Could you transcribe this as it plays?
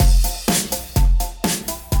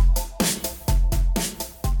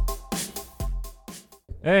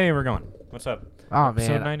Hey, we're going. What's up? Oh Episode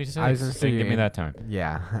man, 96. I was gonna say Hey, your give me that time.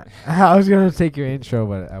 Yeah, I was gonna take your intro,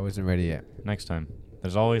 but I wasn't ready yet. Next time.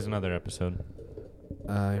 There's always another episode.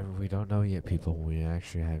 We don't know yet, people. We're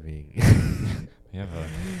actually having We have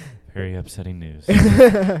very upsetting news.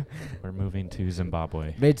 We're moving to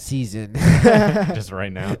Zimbabwe. mid-season Just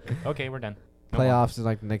right now. Okay, we're done. No more. playoffs in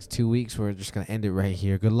like the next 2 weeks. We're just gonna end it right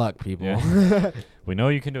here. Good luck, people. Yeah. We know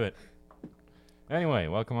you can do it. Anyway,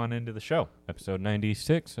 welcome on into the show. Episode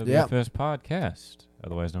 96 of Yep. the FS Podcast,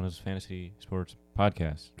 otherwise known as Fantasy Sports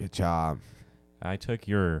Podcast. Good job. I took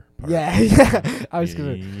your part. Yeah. I was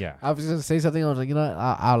Yeah. gonna say something. I was like, you know what?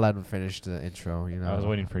 I'll let him finish the intro. You know. I was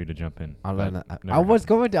waiting for you to jump in. I'll but let him, never I was happened.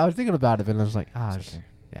 going to. I was thinking about it, but I was like, It's okay.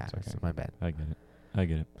 yeah, It's okay. it's my bad. I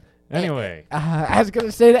get it. Anyway, I was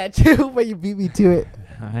gonna say that too, but you beat me to it.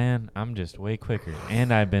 man, I'm just way quicker.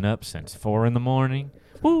 And I've been up since 4 in the morning.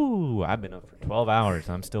 Woo! I've been up for 12 hours.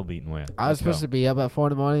 I'm still beating Whale. I was supposed to be up at 4 in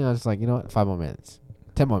the morning. I was like, you know what? 5 more minutes.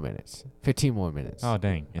 10 more minutes. 15 more minutes. Oh,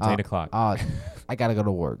 dang. It's 8 o'clock. I gotta go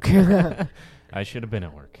to work. I should have been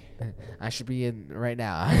at work. I should be in right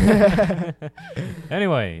now.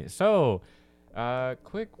 Anyway, so,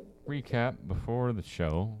 quick recap before the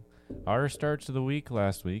show. Our starts of the week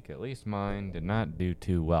last week, at least mine, did not do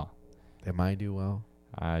too well. They might do well.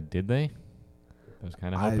 Did they? I was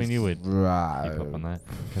kind of hoping you would keep up on that.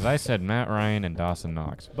 Because I said Matt Ryan and Dawson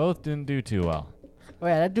Knox. Both didn't do too well. Oh,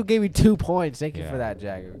 yeah, that dude gave me 2 points. Thank you Yeah. for that,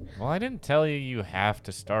 Jagger. Well, I didn't tell you you have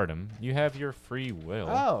to start him. You have your free will.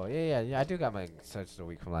 Oh, yeah. I do got my starts of the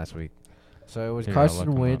week from last week. So it was Here, I'll look Carson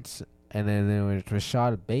 'em up. Wentz, and then there was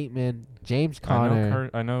Rashad Bateman, James I Conner.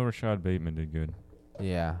 know Rashad Bateman did good.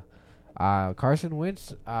 Yeah. Carson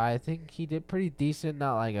Wentz, I think he did pretty decent.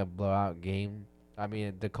 Not like a blowout game. I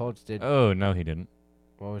mean, the Colts did. Oh, no, he didn't.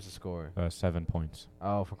 What was the score? 7 points.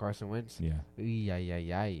 Oh, for Carson Wentz? Yeah.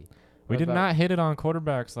 Yeah. We did not hit it on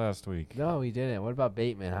quarterbacks last week. No, he didn't. What about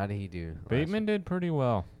Bateman? How did he do? Bateman did pretty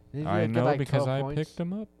well. Did he I get know like because 12 I points? picked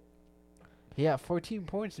him up. He had 14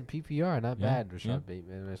 points in PPR. Not Yeah, bad, Rashad yeah.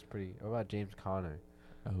 Bateman. That's pretty. What about James Conner?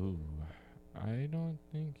 Oh, I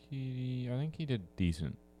think he did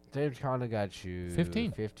decent. James Conner got you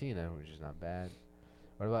 15. 15, which is not bad.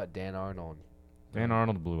 What about Dan Arnold? Dan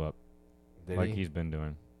Arnold blew up Did like he? he's been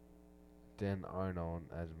doing. Dan Arnold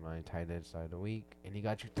as my tight end side of the week, and he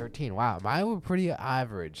got you 13. Wow, mine were pretty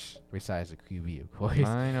average besides the QB, of course.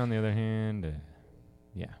 Mine, on the other hand,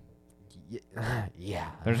 yeah. Yeah.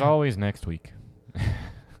 There's always next week.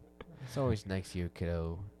 It's always next year,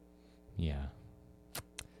 kiddo. Yeah.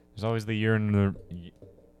 There's always the year in the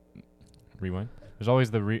rewind. There's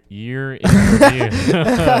always the year in review.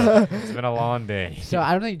 It's been a long day. So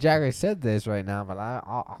I don't think Jagger said this right now, but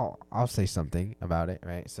I'll say something about it,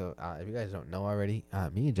 right? So if you guys don't know already,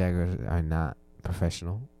 me and Jagger are not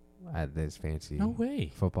professional at this fancy No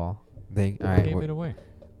way. football thing. All I right, gave it away.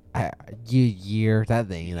 year that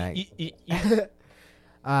thing, like.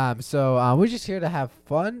 So we're just here to have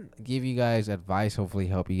fun, give you guys advice, hopefully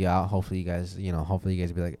help you out. Hopefully you guys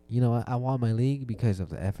be like, you know what, I won my league because of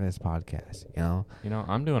the FS podcast,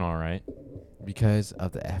 I'm doing all right. because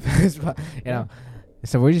of the FS,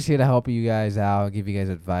 So we're just here to help you guys out, give you guys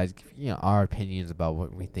advice, give, our opinions about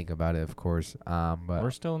what we think about it, of course. But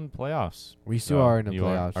We're still in the playoffs. we still So are in the you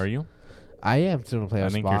playoffs. Are you? I am still in the playoff I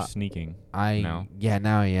think spot. you're sneaking. now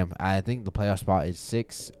now. I am. I think the playoff spot is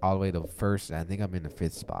 6 all the way to first, and I think I'm in the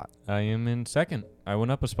 5th spot. I am in second. I went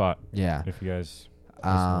up a spot. Yeah. If you guys.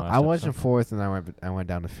 I was in episode. 4th, and I went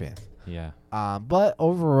down to 5th. Yeah. But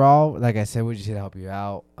overall, like I said, we're just here to help you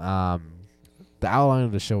out. The outline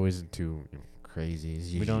of the show isn't too crazy.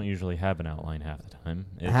 It's We don't usually have an outline half the time.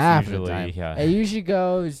 It's half usually, the time. Yeah. It usually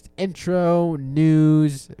goes intro,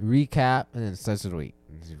 news, recap, and then starts of the week.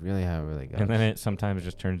 It's really how it really goes. And then it sometimes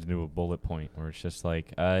just turns into a bullet point where it's just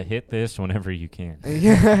like, hit this whenever you can.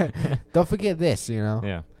 Don't forget this,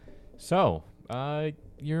 Yeah. So,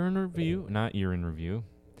 year in review. Not year in review.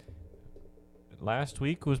 Last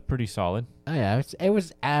week was pretty solid. Oh yeah, it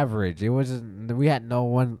was average. It wasn't. We had no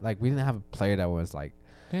one we didn't have a player that was like.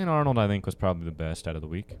 Dan Arnold, I think, was probably the best out of the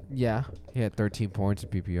week, Yeah, he had 13 points in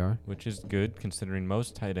PPR, which is good considering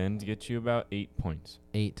most tight ends get you about 8 points.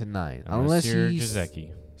 8 to 9. Unless you're he's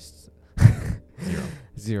Jazeki. 0.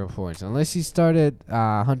 0 points. Unless he started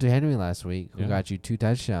Hunter Henry last week, who Yeah. got you 2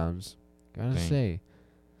 touchdowns. Gotta Dang. say,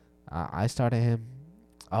 I started him.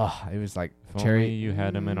 Oh, it was like If cherry. only you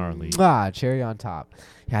had him in our league. Cherry on top.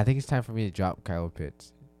 Yeah, I think it's time for me to drop Kyle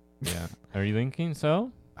Pitts. Yeah. Are you thinking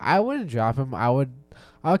so? I wouldn't drop him.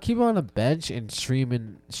 I'll keep him on the bench and stream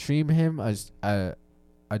him as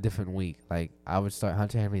a different week. Like I would start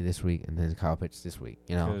Hunter Henry this week and then Kyle Pitts this week.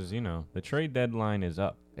 You know, Because the trade deadline is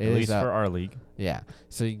up. It at is least up. for our league. Yeah.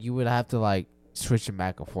 So you would have to like switch them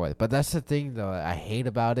back and forth. But that's the thing though I hate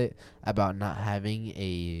about it, about not having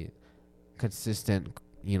a consistent,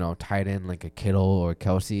 tight end like a Kittle or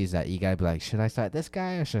Kelsey, is that you gotta be like, should I start this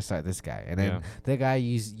guy or should I start this guy? And then the guy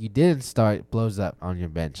you didn't start blows up on your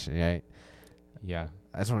bench, right? Yeah.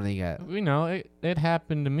 That's one thing you got. It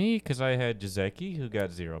happened to me because I had Jazeki, who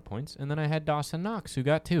got 0 points, and then I had Dawson Knox, who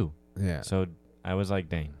got 2. Yeah. So I was like,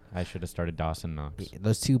 dang, I should have started Dawson Knox.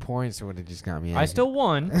 Those 2 points would have just got me. I still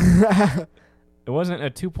won. It wasn't a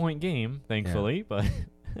 2-point game, thankfully, but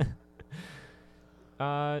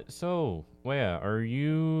so Wea, are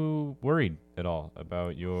you worried at all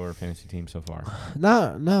about your fantasy team so far?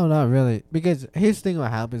 No, not really. Because here's the thing: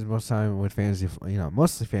 what happens most time with fantasy,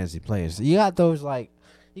 mostly fantasy players, you got those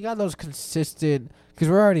consistent. Because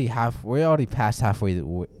we're already past halfway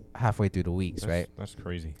through the weeks, right? That's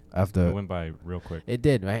crazy. It went by real quick. It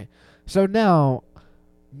did, right? So now,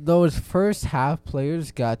 those first half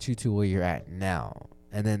players got you to where you're at now.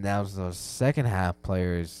 And then those second half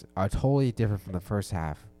players are totally different from the first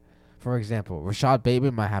half. For example, Rashad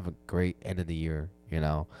Bateman might have a great end of the year,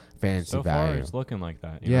 fantasy so value. Far, it's looking like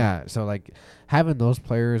that. Yeah, so like having those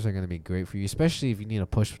players are going to be great for you, especially if you need to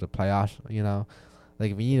push for the playoffs,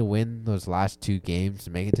 Like if you need to win those last 2 games to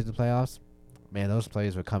make it to the playoffs, man, those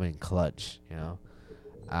players will come in clutch,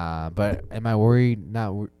 But am I worried?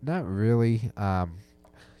 Not really.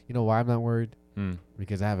 You know why I'm not worried?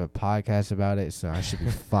 Because I have a podcast about it, so I should be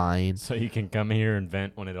fine. So you can come here and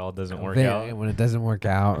vent when it all doesn't work out. When it doesn't work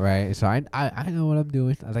out, right? So I know what I'm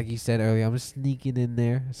doing. Like you said earlier, I'm sneaking in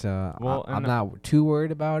there, so I'm not too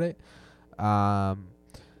worried about it.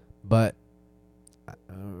 But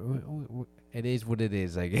it is what it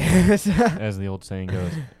is, I guess. As the old saying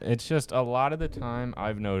goes. It's just a lot of the time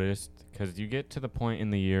I've noticed, because you get to the point in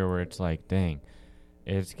the year where it's like, dang,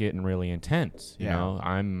 it's getting really intense. You know,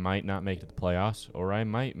 I might not make it to the playoffs, or I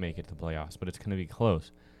might make it to the playoffs, but it's going to be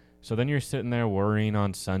close. So then you're sitting there worrying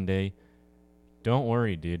on Sunday. Don't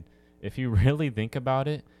worry, dude. If you really think about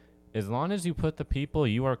it, as long as you put the people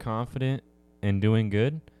you are confident in doing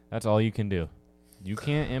good, that's all you can do. You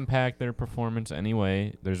can't impact their performance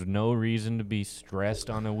anyway. There's no reason to be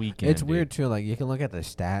stressed on a weekend. It's weird, too. Like, you can look at the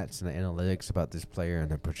stats and the analytics about this player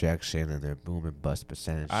and their projection and their boom and bust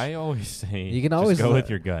percentage. I always say, you can always go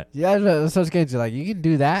with your gut. Yeah, that's what I was getting to. Like, you can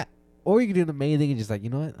do that, or you can do the main thing and just like,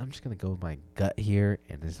 you know what? I'm just going to go with my gut here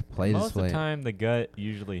and just play Most this play. Most of the time, the gut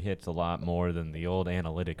usually hits a lot more than the old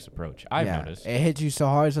analytics approach. I've noticed. It hits you so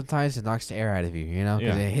hard sometimes it knocks the air out of you,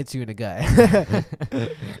 because it hits you in the gut.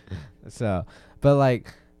 So, but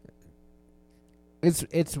like...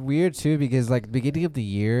 It's weird too because like beginning of the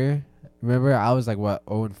year, remember I was like what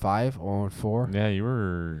 0-5, 0-4. Yeah,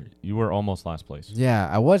 you were almost last place. Yeah,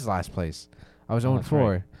 I was last place. I was 0-4,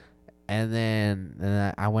 right. and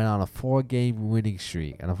then I went on a 4-game winning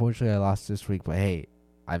streak, and unfortunately I lost this week. But hey,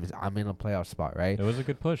 I'm in a playoff spot, right? It was a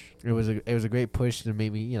good push. It was a great push to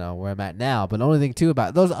make me where I'm at now. But the only thing too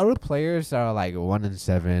about those other players that are like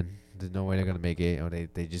 1-7, there's no way they're gonna make it, or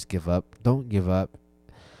they just give up. Don't give up,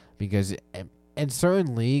 because. In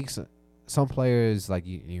certain leagues, some players like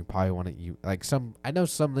you probably want to I know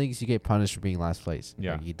some leagues you get punished for being last place.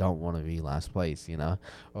 Yeah, like, you don't want to be last place, or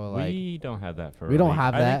like we don't have that for. We don't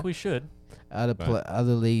have that. I think we should.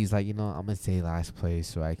 Other leagues I'm gonna stay last place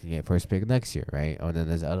so I can get first pick next year, right? Or then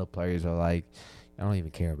there's other players who are like, I don't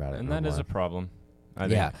even care about it. And that is a problem. I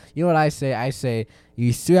think. think. You know what I say? I say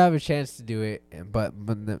you still have a chance to do it, but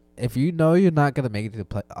if you know you're not gonna make it to the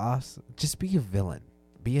playoffs, just be a villain.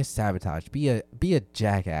 Be a sabotage. Be a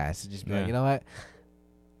jackass. Just be like, you know what?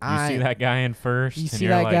 You see that guy in first. You see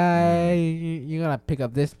that guy. You're gonna pick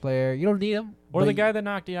up this player. You don't need him. Or the guy that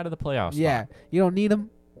knocked you out of the playoffs. Yeah, you don't need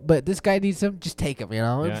him. But this guy needs him. Just take him.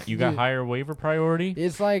 Yeah, you got higher waiver priority.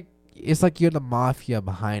 It's like you're the mafia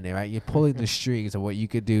behind it, right? You're pulling the strings of what you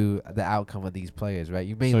could do. The outcome of these players, right?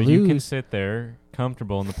 You may lose. So you can sit there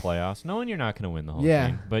comfortable in the playoffs, knowing you're not gonna win the whole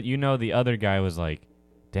thing. But the other guy was like,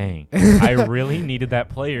 dang, I really needed that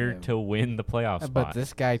player to win the playoff spot. But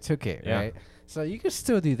this guy took it, right? So you can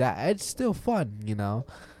still do that. It's still fun,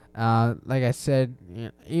 Like I said,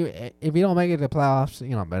 if you don't make it to the playoffs,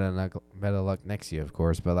 better luck next year, of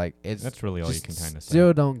course. But like, that's really all you can kind of say.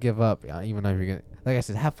 Still don't give up, even though you're gonna. Like I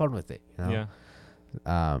said, have fun with it. Yeah.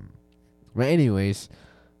 But anyways,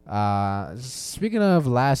 speaking of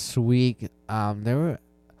last week, there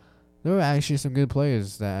were actually some good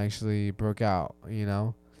players that actually broke out.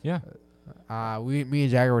 Yeah. Me and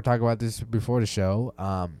Jagger were talking about this before the show.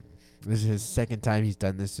 This is his second time he's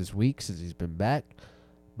done this week since he's been back.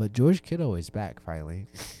 But George Kittle is back finally.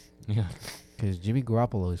 Yeah. Because Jimmy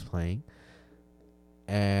Garoppolo is playing.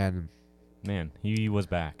 And man, he was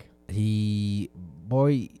back. I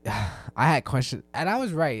had questions. And I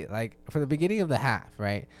was right. Like, for the beginning of the half,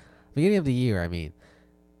 right? Beginning of the year, I mean.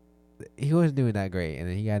 He wasn't doing that great. And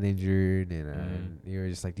then he got injured. And you were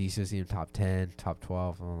just like, do you still see him top 10, top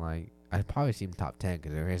 12? And I'm like, I'd probably see him top 10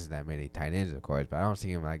 because there isn't that many tight ends, of course. But I don't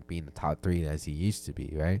see him, like, being the top 3 as he used to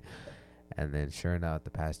be, right? And then, sure enough, the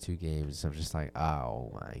past 2 games, I'm just like,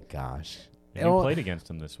 oh, my gosh. And you played against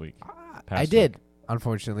him this week. I did,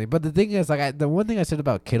 unfortunately. But the thing is, like, the one thing I said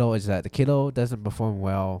about Kittle is that the Kittle doesn't perform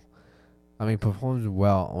well. I mean, performs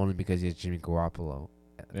well only because he has Jimmy Garoppolo.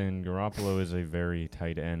 And Garoppolo is a very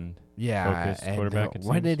tight end focused quarterback.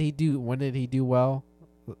 When did he do well?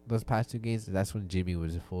 Those past 2 games, that's when Jimmy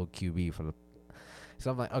was a full QB for the. So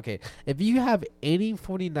I'm like, okay, if you have any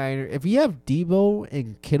 49er, if you have Debo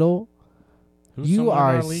and Kittle, you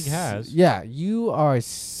are our league has. Yeah, you are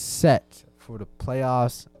set for the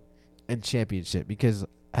playoffs and championship. Because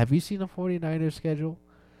have you seen the 49ers schedule?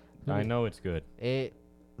 I know it's good.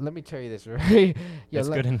 Let me tell you this, right? It's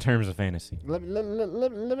good in terms of fantasy. Let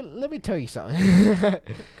me tell you something.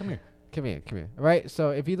 Come here. Right? So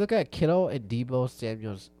if you look at Kittle and Debo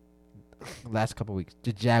Samuel's last couple weeks,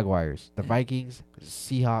 the Jaguars, the Vikings,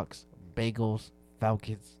 Seahawks, Bengals,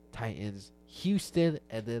 Falcons, Titans, Houston,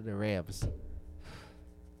 and then the Rams.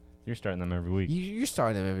 You're starting them every week. You're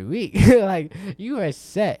starting them every week. Like, you are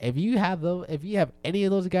set. If you have any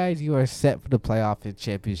of those guys, you are set for the playoff and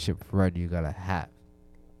championship run you gotta have.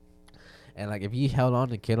 And like, if you held on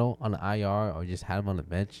to Kittle on the IR or just had him on the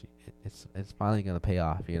bench, it's finally gonna pay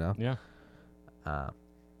off, you know. Yeah.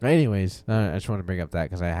 But anyways, I just want to bring up that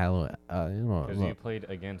because I had a little, because you played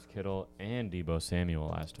against Kittle and Debo Samuel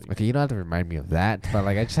last week. Okay, you don't have to remind me of that, but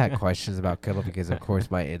like, I just had questions about Kittle because, of course,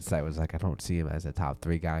 my insight was like, I don't see him as a top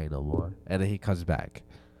 3 guy no more, and then he comes back.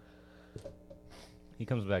 He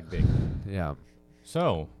comes back big. Yeah.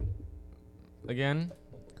 So, again,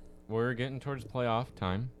 we're getting towards playoff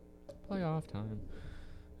time. We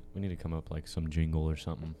need to come up like some jingle or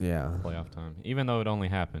something. Yeah. Playoff time. Even though it only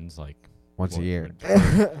happens like once a year.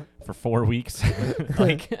 For 4 weeks.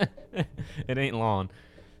 Like, it ain't long.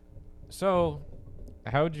 So,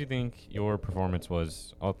 how would you think your performance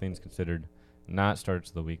was, all things considered, not starts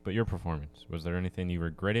of the week, but your performance? Was there anything you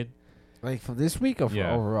regretted? Like from this week or from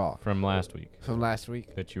overall? From last week. From last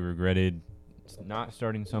week. That you regretted not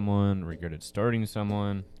starting someone, regretted starting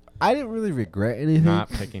someone. I didn't really regret anything.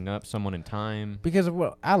 Not picking up someone in time. Because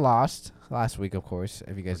I lost last week, of course,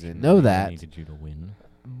 if you guys didn't know that. I needed you to win.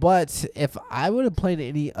 But if I would have played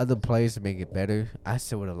any other players to make it better, I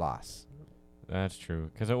still would have lost. That's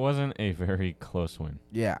true. Because it wasn't a very close win.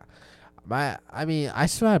 Yeah. I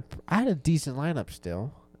had a decent lineup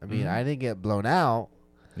still. I mean, I didn't get blown out.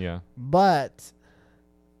 Yeah. But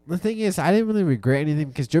the thing is, I didn't really regret anything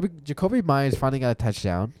because Jacoby Myers finally got a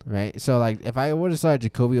touchdown, right? So, like, if I would have started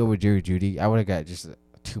Jacoby over Jerry Jeudy, I would have got just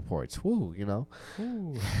 2 points. Woo, you know?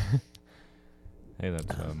 Ooh. Hey,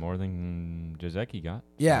 that's more than Jazeki got.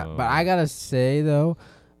 Yeah, but I got to say, though,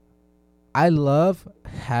 I love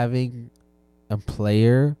having a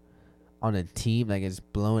player on a team that gets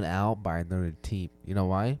blown out by another team. You know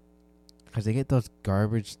why? Because they get those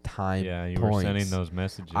garbage time points. Yeah, you were sending those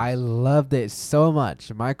messages. I loved it so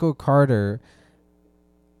much. Michael Carter,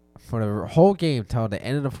 for the whole game till the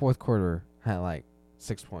end of the 4th quarter, had like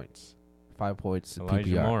 6 points. 5 points. Elijah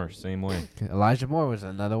PPR. Moore, same way. Elijah Moore was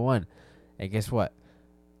another one. And guess what?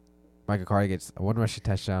 Michael Carter gets 1 rushing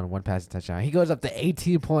touchdown, 1 passing touchdown. He goes up to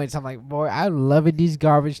 18 points. I'm like, boy, I'm loving these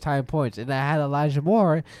garbage time points. And I had Elijah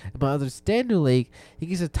Moore in my other standard league. He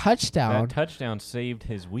gets a touchdown. That touchdown saved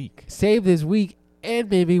his week. And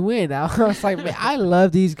made me win. I was like, man, I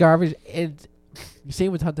love these garbage. And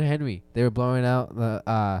same with Hunter Henry. They were blowing out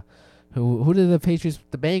the who did the Patriots?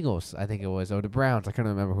 The Bengals, I think it was, or the Browns. I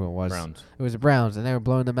couldn't remember who it was. Browns. It was the Browns, and they were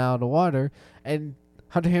blowing them out of the water. And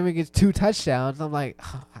Hunter Henry gets 2 touchdowns. I'm like,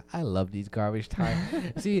 oh, I love these garbage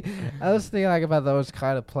time. See, I was thinking like about those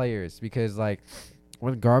kind of players because like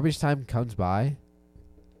when garbage time comes by,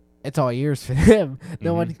 it's all ears for them.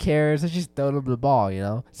 No one cares. Let's just throw them the ball, you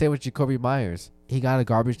know. Same with Jacoby Myers. He got a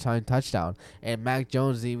garbage time touchdown, and Mac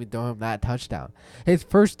Jones didn't even throw him that touchdown. His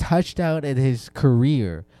first touchdown in his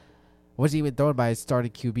career wasn't even thrown by his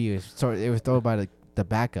starting QB. It was thrown by the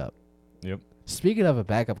backup. Yep. Speaking of a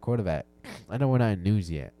backup quarterback, I know we're not in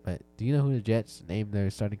news yet, but do you know who the Jets named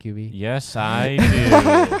their starting QB? Yes, I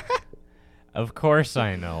do. Of course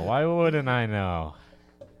I know. Why wouldn't I know?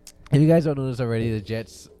 If you guys don't know this already, the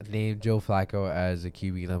Jets named Joe Flacco as the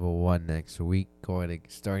QB number 1 next week,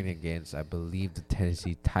 starting against, I believe, the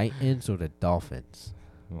Tennessee Titans or the Dolphins.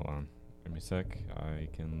 Hold on. Give me a sec. I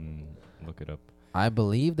can look it up. I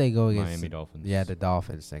believe they go against Miami Dolphins. Yeah, the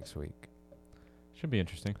Dolphins next week. Should be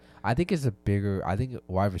interesting. I think I think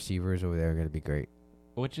wide receivers over there are going to be great.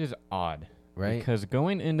 Which is odd. Right? Because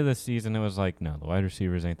going into the season, it was like, no, the wide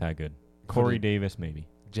receivers ain't that good. Corey Davis, maybe.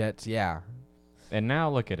 Jets, yeah. And now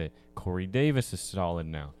look at it. Corey Davis is solid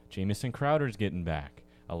now. Jamison Crowder's getting back.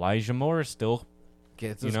 Elijah Moore is still,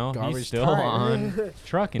 he's still on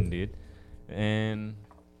trucking, dude. And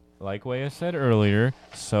like Waya said earlier,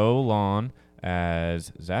 so long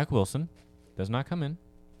as Zach Wilson does not come in,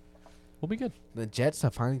 we'll be good. The Jets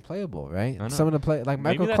are finally playable, right? I know. Some of the play, like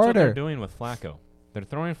Michael Maybe that's Carter. what they're doing with Flacco. They're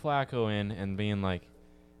throwing Flacco in and being like,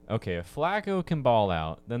 okay, if Flacco can ball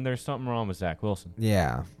out, then there's something wrong with Zach Wilson.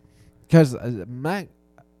 Yeah. Because Mike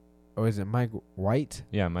White?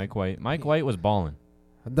 Yeah, Mike White. Mike White was balling.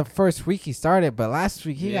 The first week he started, but last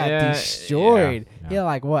week he got destroyed. Yeah. He had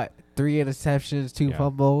like, what, 3 interceptions, 2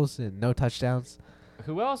 fumbles, and no touchdowns?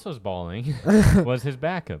 Who else was balling was his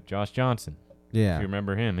backup, Josh Johnson. Yeah. If you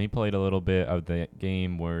remember him, he played a little bit of the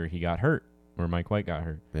game where he got hurt, where Mike White got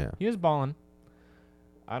hurt. Yeah. He is balling.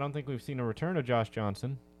 I don't think we've seen a return of Josh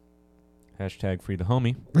Johnson. Hashtag free the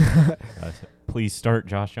homie. Please start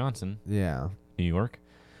Josh Johnson. Yeah. New York.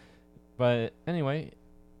 But anyway,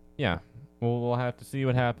 yeah. We'll have to see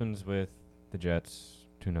what happens with the Jets.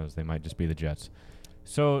 Who knows? They might just be the Jets.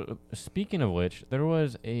 So, speaking of which, there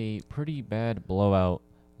was a pretty bad blowout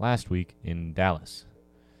last week in Dallas.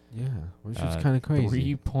 Yeah, which is kind of crazy.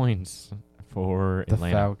 3 points for the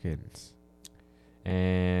Atlanta. Falcons.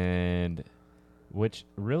 And which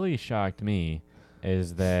really shocked me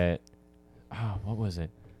is that, what was it?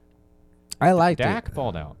 I liked it. Dak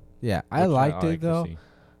balled out. Yeah, I liked it, though, see.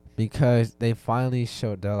 because they finally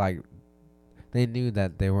showed they knew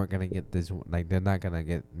that they weren't going to get this, like, they're not going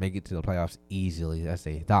to make it to the playoffs easily as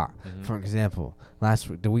they thought. Mhm. For example,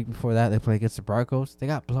 the week before that, they played against the Broncos. They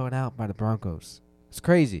got blown out by the Broncos. It's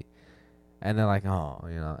crazy. And they're like,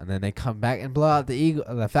 and then they come back and blow out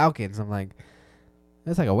the Falcons. I'm like,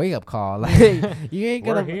 that's like a wake-up call. Like, you ain't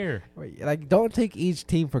going to... We're here. Like, don't take each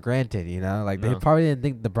team for granted, Like, they probably didn't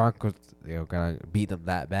think the Broncos, going to beat them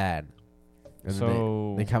that bad. And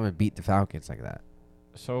So they come and beat the Falcons like that.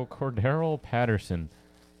 So Cordero Patterson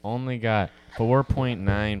only got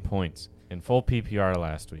 4.9 points in full PPR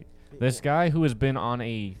last week. This guy who has been on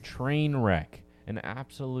a train wreck, an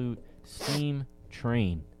absolute steam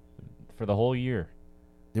train for the whole year.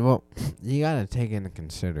 Well, you got to take into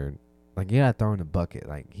consider, like, you got to throw in the bucket.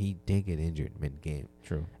 Like, he did get injured mid-game.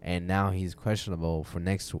 True. And now he's questionable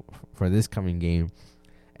for this coming game.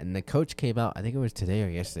 And the coach came out, I think it was today or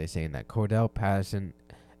yesterday, saying that Cordell Patterson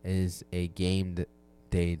is a game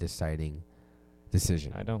day deciding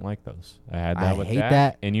decision. I don't like those. I had that with hate Dak,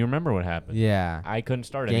 that. and you remember what happened. Yeah. I couldn't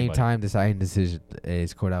start Game anybody. time deciding decision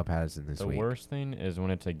is Cordell Patterson this The week. worst thing is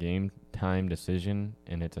when it's a game time decision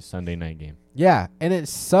and it's a Sunday night game. Yeah, and it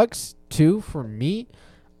sucks too for me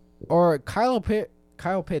or Kyle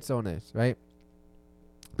Pitts on this, right?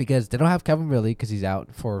 Because they don't have Kevin Ridley because he's out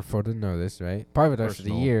for the notice, right? Probably the rest of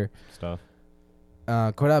the Personal year. Stuff.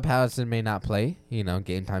 Cordell Patterson may not play,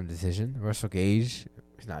 game time decision. Russell Gage,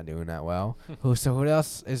 he's not doing that well. Who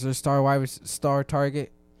else is their star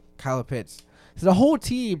target? Kyle Pitts. So the whole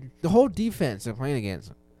team, the whole defense they're playing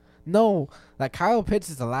against. No, like Kyle Pitts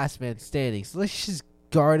is the last man standing. So let's just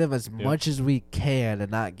guard him as much as we can and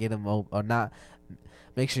not get him open, or not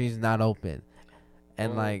make sure he's not open.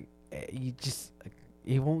 And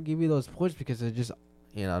he won't give you those points because they're just,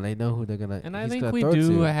 they know who they're gonna. And I think we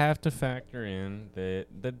do have to factor in that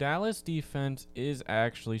the Dallas defense is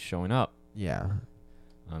actually showing up. Yeah.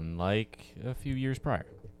 Unlike a few years prior.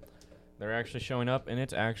 They're actually showing up, and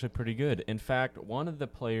it's actually pretty good. In fact, one of the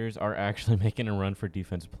players are actually making a run for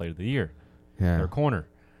Defensive Player of the Year. Yeah. Their corner.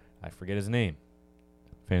 I forget his name.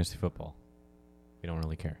 Fantasy football. We don't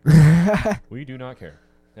really care. We do not care.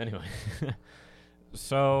 Anyway.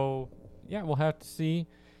 So, yeah, we'll have to see.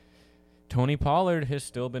 Tony Pollard has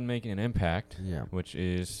still been making an impact. Yeah. Which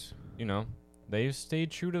is, they've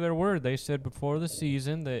stayed true to their word. They said before the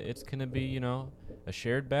season that it's going to be, a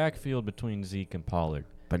shared backfield between Zeke and Pollard.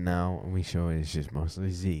 But now we show it's just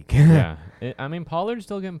mostly Zeke. Yeah. Pollard's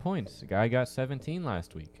still getting points. The guy got 17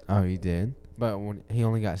 last week. Oh, he did? But he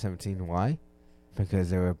only got 17. Why?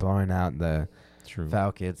 Because they were blowing out the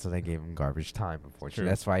Falcons, so they gave him garbage time, unfortunately.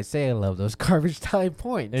 That's why I say I love those garbage time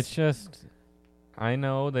points. It's just, I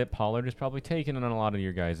know that Pollard is probably taken in a lot of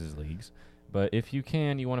your guys' leagues. But if you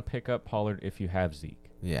can, you want to pick up Pollard if you have Zeke.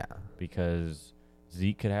 Yeah. Because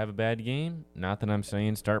Zeke could have a bad game. Not that I'm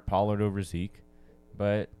saying start Pollard over Zeke.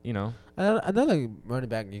 But Another running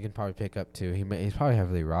back you can probably pick up too. He's probably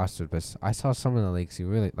heavily rostered, but I saw some in the leagues. He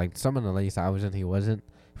really like some in the leagues I was in. He wasn't.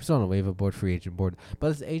 He was on the waiver board, free agent board.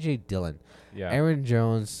 But it's AJ Dillon. yeah, Aaron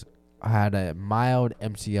Jones had a mild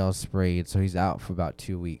MCL sprain, so he's out for about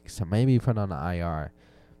 2 weeks. So maybe put on the IR.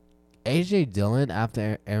 AJ Dillon,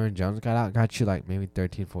 after Aaron Jones got out, got you like maybe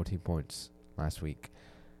 13, 14 points last week.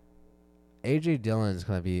 AJ Dillon is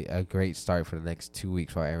going to be a great start for the next 2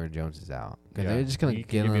 weeks while Aaron Jones is out. Because they're just going to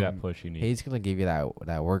give you that push you need. He's going to give you that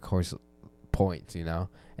workhorse points, you know?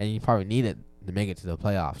 And you probably need it to make it to the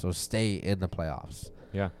playoffs. So stay in the playoffs.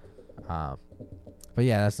 Yeah. But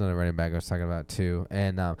yeah, that's another running back I was talking about too.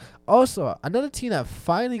 And also, another team that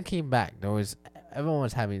finally came back. Everyone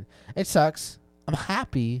was having, it sucks. I'm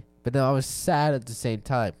happy, but then I was sad at the same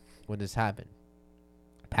time when this happened.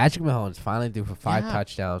 Patrick Mahomes finally threw for 5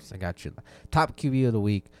 touchdowns and got you top QB of the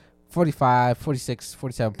week, 45, 46,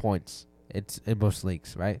 47 points. It's in most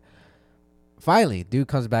leagues, right? Finally, dude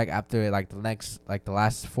comes back after the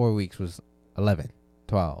last 4 weeks was 11,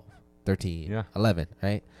 12, 13, 11,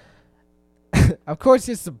 right? Of course,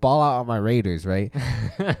 it's the ball out on my Raiders, right?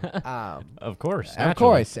 Of course. Of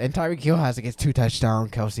course. And Tyreek Hill has to get 2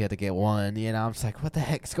 touchdowns. Kelsey had to get 1. You know, I'm just like, what the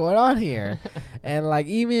heck's going on here? And like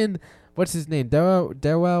even what's his name?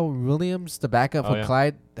 Darrell Williams, the backup for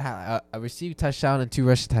Clyde, a received touchdown and 2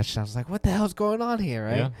 rushing touchdowns. I was like, what the hell's going on here,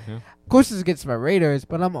 right? Yeah. Of course, it's against my Raiders,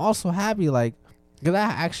 but I'm also happy, like, because I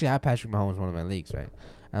actually have Patrick Mahomes in one of my leagues, right?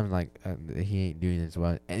 I'm like, he ain't doing this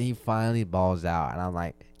well. And he finally balls out, and I'm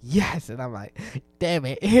like, yes. And I'm like, damn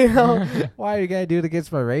it. You know, why are you going to do it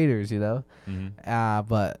against my Raiders, you know? Mm-hmm.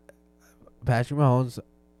 But Patrick Mahomes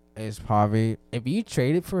is probably, if you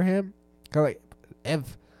traded for him, like,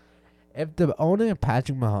 if the owner of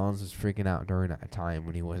Patrick Mahomes was freaking out during that time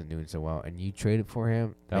when he wasn't doing so well, and you traded for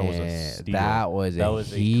him, that was a steal. That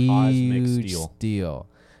was a huge steal.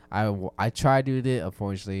 I tried doing it,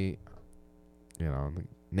 unfortunately. You know,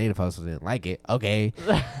 Native Hustle didn't like it. Okay.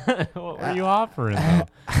 What were you offering though?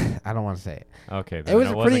 I don't want to say it. Okay. It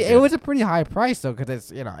was a pretty high price though,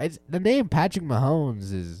 because it's the name Patrick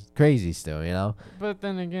Mahomes is crazy still, you know. But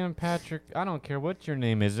then again, Patrick, I don't care what your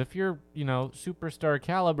name is. If you're superstar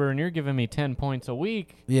caliber and you're giving me 10 points a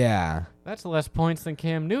week, yeah, that's less points than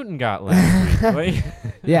Cam Newton got last week.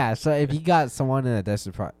 Yeah. So if you got someone in a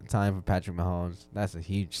desperate time for Patrick Mahomes, that's a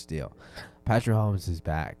huge steal. Patrick Mahomes is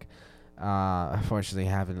back. Unfortunately,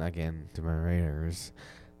 happened again to my Raiders.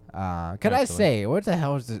 Can I say, what the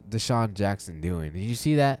hell is Deshaun Jackson doing? Did you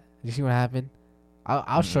see that? Did you see what happened?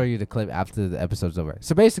 I'll show you the clip after the episode's over.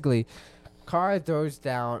 So basically, Carr throws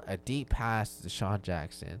down a deep pass to Deshaun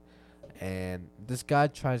Jackson, and this guy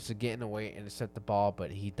tries to get in the way and intercept the ball,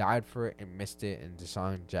 but he dived for it and missed it, and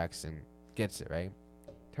Deshaun Jackson gets it, right?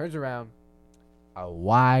 Turns around, a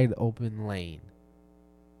wide open lane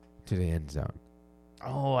to the end zone.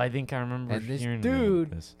 Oh, I think I remember this hearing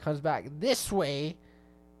dude comes back this way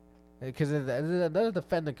because there's another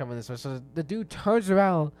defender coming this way. So the dude turns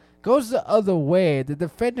around, goes the other way. The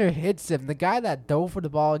defender hits him. The guy that dove for the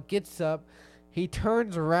ball gets up. He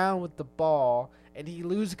turns around with the ball, and he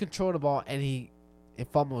loses control of the ball, and he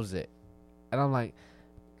fumbles it. And I'm like,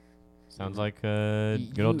 sounds like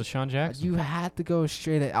good old Deshaun Jackson. You had to go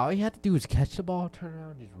straight at. All you had to do was catch the ball, turn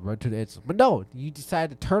around, just run to the end zone. But no, you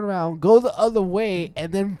decided to turn around, go the other way,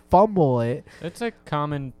 and then fumble it. It's a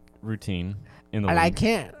common routine in the league. And I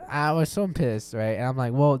can't. I was so pissed, right? And I'm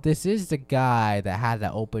like, well, this is the guy that had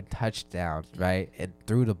that open touchdown, right? And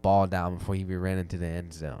threw the ball down before he ran into the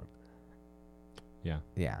end zone. Yeah.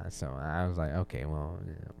 Yeah. So I was like, okay, well,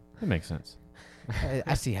 it makes sense.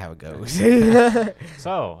 I see how it goes.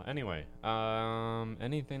 So, anyway,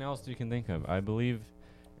 anything else you can think of? I believe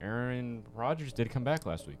Aaron Rodgers did come back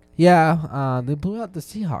last week. Yeah, they blew out the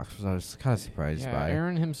Seahawks, which I was kind of surprised by.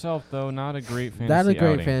 Aaron himself, though, not a great fantasy Not a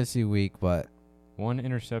great outing. fantasy week, but 1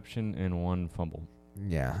 interception and 1 fumble.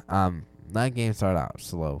 Yeah, that game started out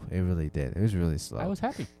slow. It really did. It was really slow. I was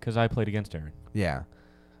happy because I played against Aaron. Yeah,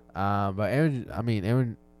 but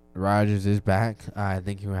Aaron Rodgers is back. I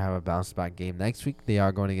think he will have a bounce back game next week. They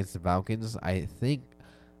are going against the Falcons. I think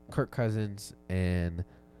Kirk Cousins and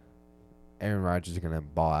Aaron Rodgers are going to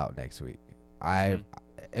ball out next week.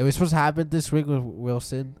 It was supposed to happen this week with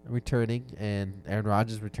Wilson returning and Aaron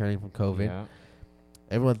Rodgers returning from COVID. Yeah.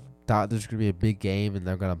 Everyone thought this was going to be a big game and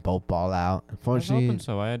they're going to both ball out. Unfortunately, I was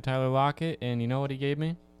hoping so. I had Tyler Lockett, and you know what he gave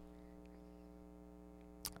me?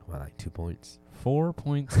 What, like 2 points?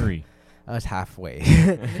 4.3. I was halfway.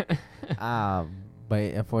 But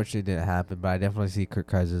unfortunately it didn't happen. But I definitely see Kirk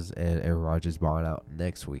Cousins and Aaron Rodgers balling out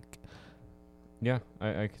next week. Yeah,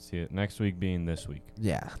 I can see it. Next week being this week.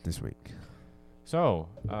 Yeah, this week. So,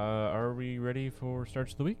 are we ready for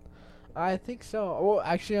starts of the week? I think so. Well,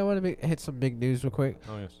 actually, I want to hit some big news real quick.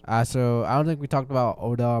 Oh, yes. So I don't think we talked about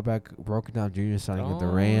Odell Broken Down Jr. signing with the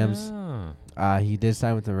Rams. Yeah. He did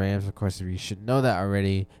sign with the Rams. Of course, you should know that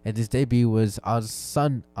already. And his debut was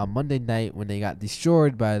on Monday night when they got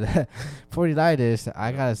destroyed by the 49ers.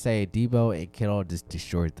 I gotta say, Debo and Kittle just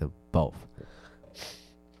destroyed them both.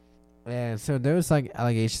 And so there was like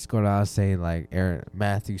allegations going on saying like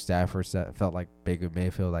Matthew Stafford felt like Baker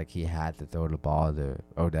Mayfield, like he had to throw the ball to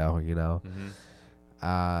Odell, you know.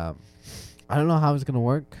 I don't know how it's gonna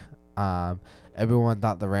work. Everyone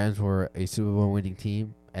thought the Rams were a Super Bowl winning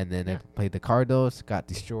team, and then they played the Cardinals, got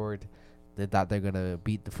destroyed. They thought they're gonna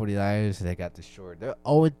beat the 49ers, and they got destroyed. They're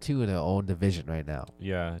 0-2 in their own division right now.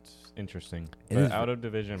 Yeah, it's interesting. It But is out of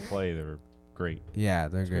division play, they're great. Yeah,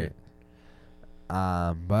 they're great.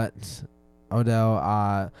 But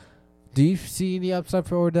Odell, do you see any upside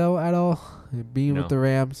for Odell at all being with the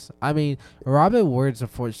Rams? I mean, Robert Woods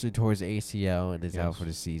unfortunately tore his ACL and is out for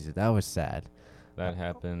the season. That was sad. That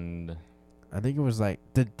happened. I think it was like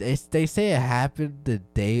they say it happened the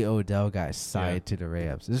day Odell got signed to the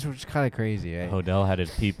Rams. This was kind of crazy, right? Odell had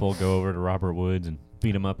his people go over to Robert Woods and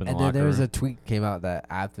beat him up in the locker room. And then there was a tweet came out that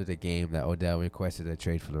after the game that Odell requested a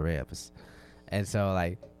trade for the Rams, and so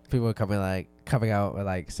like people were coming out with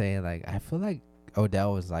like saying like I feel like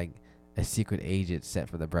Odell was like a secret agent set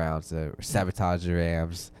for the Browns to sabotage the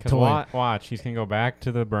Rams. Watch, he's gonna go back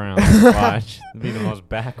to the Browns. Watch, it'll be the most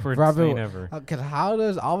backwards thing ever. Because how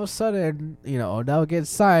does all of a sudden Odell gets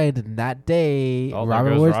signed and that day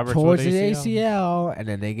Robert Woods tore his ACL and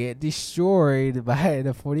then they get destroyed by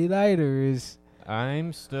the 49ers?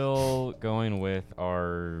 I'm still going with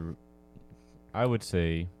our, I would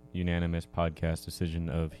say, unanimous podcast decision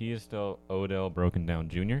of he is still Odell Broken Down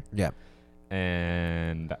Jr. Yeah.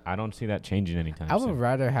 And I don't see that changing anytime soon. I would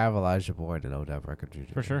rather have Elijah Boyd than Odell Beckham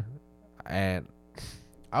Jr. For sure. And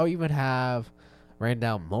I'll even have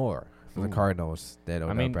Randall Moore for the Cardinals than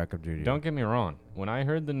Odell Beckham Jr. Don't get me wrong. When I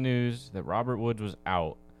heard the news that Robert Woods was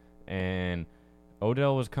out and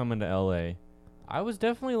Odell was coming to L.A., I was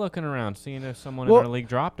definitely looking around, seeing if someone in our league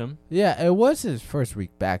dropped him. Yeah, it was his first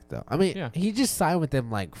week back, though. I mean, he just signed with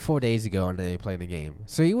them like 4 days ago and they played the game.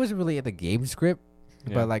 So he wasn't really in the game script,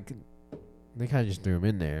 but like they kind of just threw him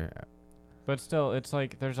in there. But still, it's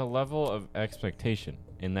like there's a level of expectation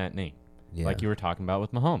in that name. Yeah. Like you were talking about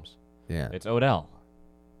with Mahomes. Yeah. It's Odell.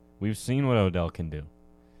 We've seen what Odell can do.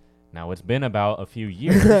 Now, it's been about a few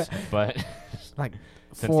years, but like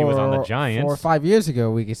since he was on the Giants. 4 or 5 years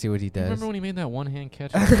ago, we can see what he does. Remember when he made that one-hand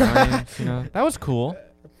catch with the Giants? That was cool.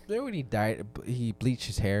 Remember when he died? He bleached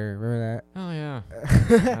his hair. Remember that? Oh,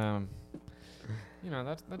 yeah.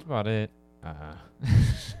 That's about it.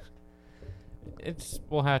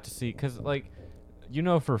 We'll have to see, because,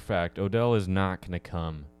 for a fact, Odell is not going to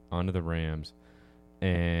come onto the Rams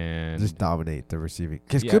and just dominate the receiving.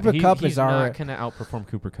 Because Cooper Kupp is already not going to outperform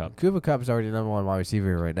Cooper Kupp. Cooper Kupp is already the #1 wide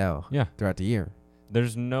receiver right now. Yeah, throughout the year.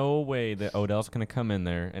 There's no way that Odell's going to come in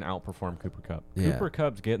there and outperform Cooper Kupp. Yeah. Cooper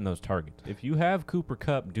Kupp's getting those targets. If you have Cooper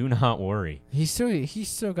Kupp, do not worry. He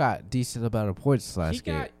still got decent amount of points last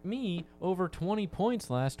game. He got me over 20 points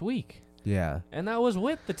last week. Yeah. And that was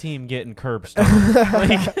with the team getting curb stomped.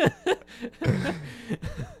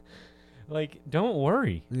 Don't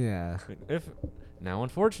worry. Yeah. Now,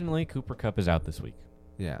 unfortunately, Cooper Kupp is out this week.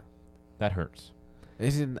 Yeah. That hurts.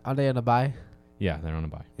 Are they on a bye? Yeah, they're on a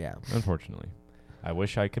bye. Yeah. Unfortunately. I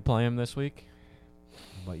wish I could play him this week.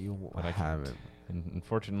 But I haven't. And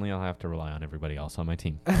unfortunately, I'll have to rely on everybody else on my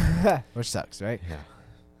team. Which sucks, right? Yeah.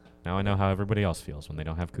 Now I know how everybody else feels when they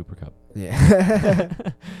don't have Cooper Kupp. Yeah.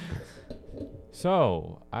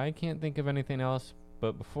 So, I can't think of anything else.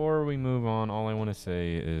 But before we move on, all I want to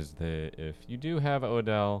say is that if you do have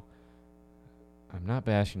Odell, I'm not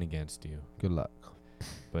bashing against you. Good luck.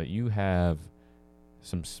 But you have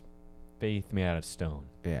some faith made out of stone.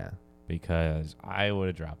 Yeah. Because I would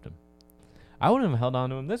have dropped him. I wouldn't have held on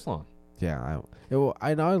to him this long. Yeah.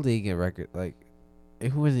 In our league and record, he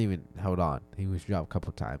wasn't even held on. He was dropped a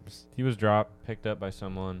couple times. He was dropped, picked up by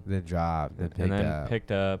someone. Then dropped, then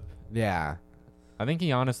picked up. Yeah. I think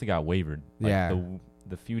he honestly got waived.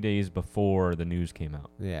 The few days before the news came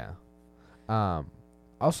out. Yeah.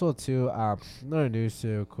 Also, too, another news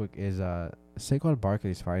too quick is Saquon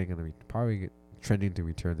Barkley is finally going to probably trending to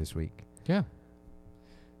return this week. Yeah.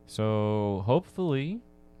 So hopefully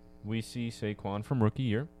we see Saquon from rookie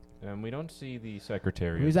year, and we don't see the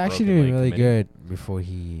secretary. He was actually doing really good before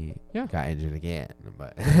he got injured again.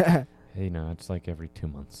 But hey, no, it's like every 2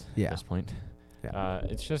 months at this point. Yeah.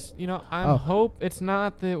 It's just, hope it's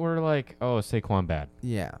not that we're like, oh, Saquon bad.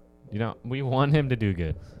 Yeah. We want him to do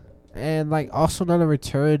good. And like also another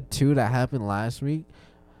return too that happened last week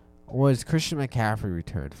was Christian McCaffrey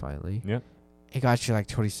returned finally. Yep. He got you like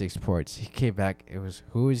 26 points. He came back. It was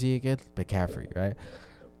who was he again? McCaffrey, right?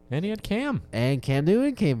 And he had Cam. And Cam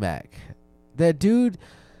Newton came back. The dude,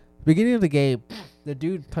 beginning of the game, the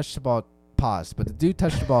dude touched the ball. Pause. But the dude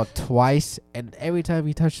touched the ball twice, and every time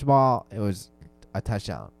he touched the ball, it was a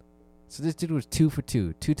touchdown. So this dude was 2 for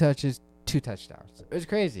 2, 2 touches, 2 touchdowns. It was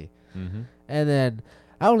crazy. Mm-hmm. And then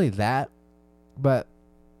not only that, but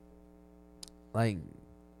like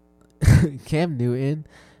Cam Newton,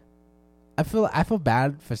 I feel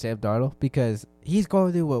bad for Sam Darnold because he's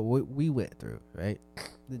going through what we went through, right?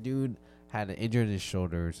 The dude had an injury in his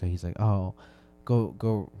shoulder, so he's like, "Oh,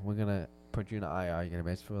 go, we're gonna put you in the IR. You're gonna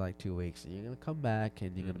miss for like 2 weeks, and you're gonna come back,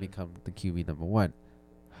 and you're gonna become the QB number 1."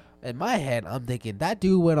 In my head, I'm thinking that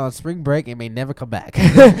dude went on spring break and may never come back.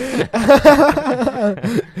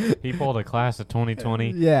 He pulled a class of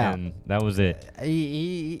 2020, yeah, and that was it.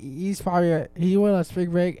 He's probably he went on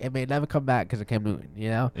spring break and may never come back because of Cam Newton. You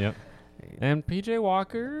know. Yep. And PJ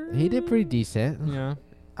Walker, he did pretty decent. Yeah.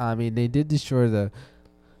 I mean, they did destroy the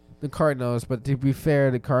Cardinals, but to be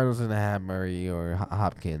fair, the Cardinals didn't have Murray or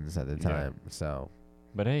Hopkins at the time. So,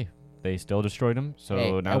 but hey, they still destroyed him. So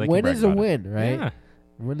hey, now they win can is a win, right? Yeah.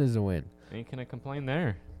 Win is a win. Ain't gonna complain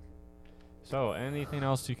there. So, anything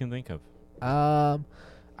else you can think of? I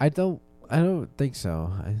don't think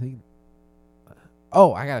so. I think.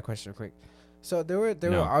 Oh, I got a question, quick. So there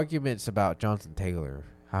were arguments about Jonathan Taylor,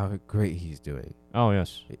 how great he's doing. Oh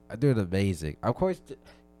yes, doing amazing. Of course,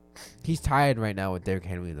 he's tied right now with Derrick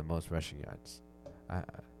Henry the most rushing yards.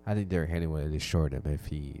 I think Derrick Henry would have short him if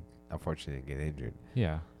he unfortunately didn't get injured.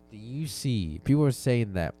 Yeah. Do you see people are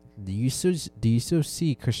saying that? Do you still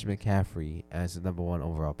see Christian McCaffrey as the number 1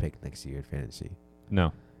 overall pick next year in fantasy?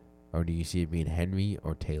 No. Or do you see it being Henry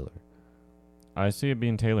or Taylor? I see it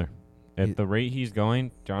being Taylor. At the rate he's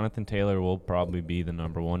going, Jonathan Taylor will probably be the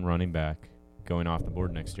number 1 running back going off the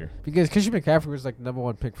board next year. Because Christian McCaffrey was like number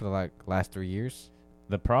 1 pick for the last 3 years.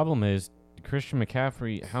 The problem is Christian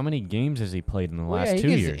McCaffrey. How many games has he played in the last 2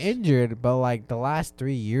 years? He gets injured, but like the last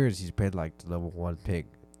 3 years, he's been like the number 1 pick.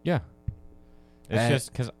 Yeah. It's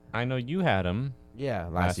just because I know you had him. Yeah,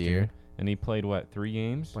 last year. And he played, 3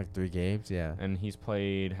 games? Like 3 games, yeah. And he's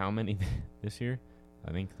played how many this year?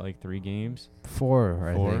 I think like 3 games. 4,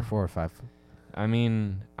 I think. 4 or 5. I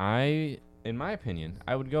mean, in my opinion,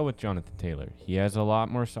 I would go with Jonathan Taylor. He has a lot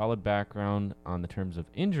more solid background on the terms of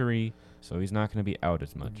injury, so he's not going to be out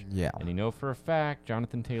as much. Yeah. And you know for a fact,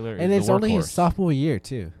 Jonathan Taylor is the workhorse. And it's only his sophomore year,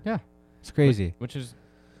 too. Yeah. It's crazy. Which is,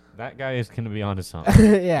 that guy is going to be onto something.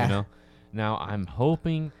 Yeah. You know? Now, I'm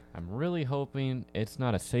really hoping it's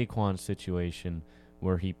not a Saquon situation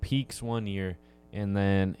where he peaks 1 year and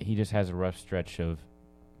then he just has a rough stretch of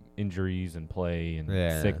injuries and play and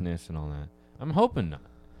sickness and all that. I'm hoping not.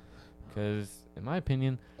 Because, in my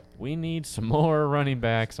opinion, we need some more running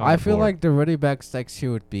backs on the feel board. like the running backs next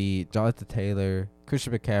year would be Jonathan Taylor,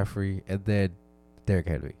 Christian McCaffrey, and then Derrick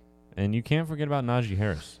Henry. And you can't forget about Najee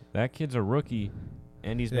Harris. That kid's a rookie,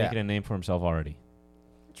 and he's making a name for himself already.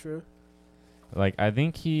 True. Like, I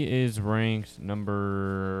think he is ranked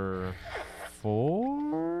number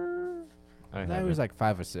 4? That was like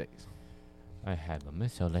 5 or 6. I had them,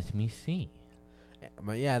 so let me see.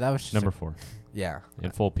 But yeah, that was just number 4. Yeah.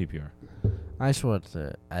 In full PPR. I just wanted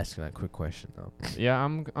to ask you a quick question, though. Yeah,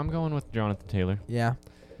 I'm going with Jonathan Taylor. Yeah.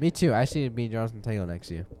 Me too. I see it being Jonathan Taylor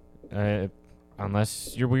next year.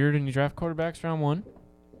 Unless you're weird and you draft quarterbacks round 1.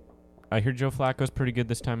 I hear Joe Flacco's pretty good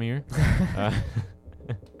this time of year.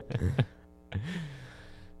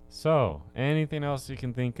 So, anything else you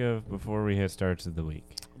can think of before we hit starts of the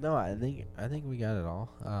week? No, I think we got it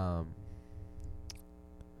all.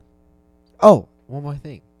 Oh, one more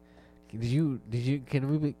thing.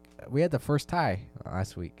 We had the first tie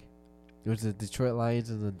last week. It was the Detroit Lions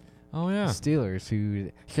and the Steelers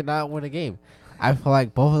who could not win a game. I feel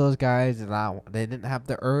like both of those guys they didn't have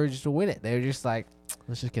the urge to win it. They were just like,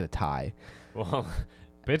 let's just get a tie. Well,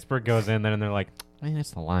 Pittsburgh goes in there and they're like, man,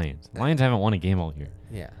 it's the Lions. The Lions haven't won a game all year.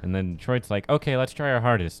 Yeah. And then Detroit's like, okay, let's try our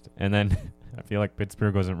hardest. And then I feel like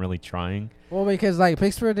Pittsburgh wasn't really trying. Well, because like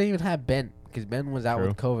Pittsburgh didn't even have Ben. Because Ben was out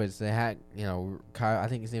with COVID, so they had, Kyle, I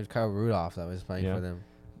think his name was Kyle Rudolph that was playing for them.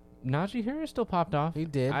 Najee Harris still popped off. He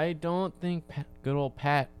did. I don't think good old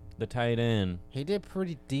Pat, the tight end. He did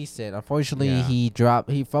pretty decent. Unfortunately, he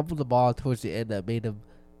fumbled the ball towards the end that made him.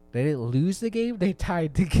 They didn't lose the game. They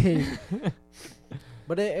tied the game.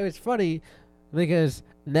 But it was funny because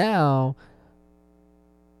now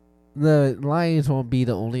the Lions won't be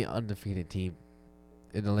the only undefeated team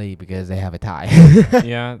in the league because they have a tie.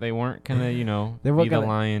 Yeah, they weren't gonna, be the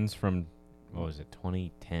Lions from what was it,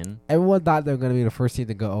 2010? Everyone thought they were going to be the first team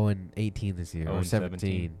to go 0-18 this year, or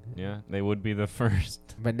 17. Yeah, they would be the first.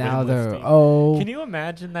 But now they're Can you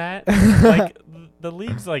imagine that? Like, the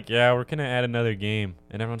league's like, yeah, we're going to add another game.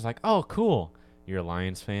 And everyone's like, oh, cool. You're a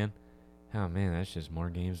Lions fan? Oh, man, that's just more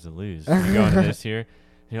games to lose. You go into this year, and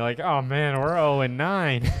you're like, oh, man, we're 0-9.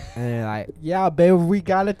 And they're like, yeah, baby, we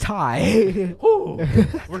got a tie. Woo,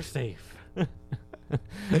 we're safe.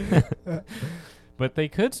 But they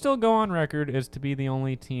could still go on record as to be the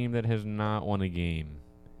only team that has not won a game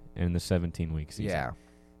in the 17-week season. Yeah.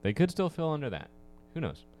 They could still fall under that. Who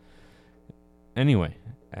knows? Anyway,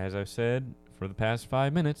 as I've said for the past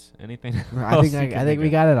 5 minutes, anything I think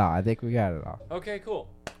we got it all. I think we got it all. Okay, cool.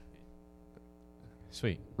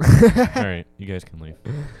 Sweet. All right, you guys can leave.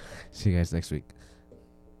 See you guys next week.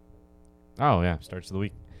 Oh, yeah, starts of the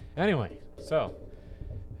week. Anyway, so,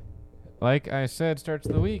 like I said, starts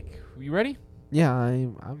of the week. You ready? Yeah,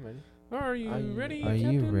 I'm ready. Are you ready, Are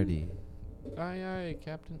Captain? you ready? Aye,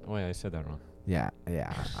 Captain. Oh, wait, I said that wrong. Yeah.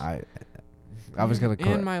 I was gonna.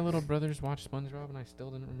 And my little brothers watched SpongeBob, and I still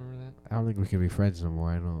didn't remember that. I don't think we can be friends no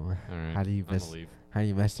more. I don't. All right. How do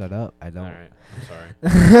you mess that up? I don't. All right. I'm sorry.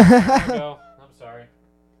 Go. I'm sorry.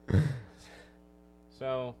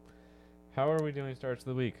 So, how are we doing starts of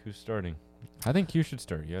the week? Who's starting? I think you should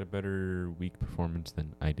start. You had a better week performance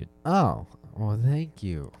than I did. Oh, well, thank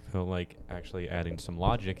you. I feel like actually adding some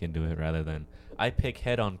logic into it rather than I pick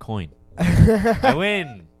head on coin. I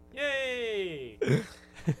win. Yay!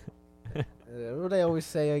 What do they always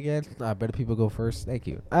say again? Better people go first. Thank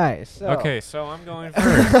you. All right. So. Okay, so I'm going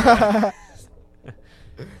first.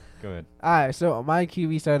 Go ahead. All right. So my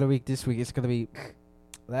QB start of the week this week is gonna be.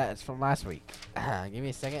 That's from last week. Give me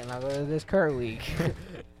a second, and I'll go to this current week.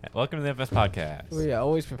 Welcome to the FS Podcast. Well, yeah,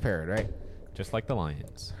 always prepared, right? Just like the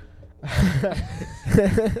Lions.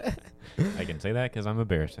 I can say that because I'm a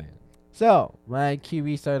Bears fan. So my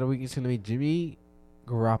QB start of the week is gonna be Jimmy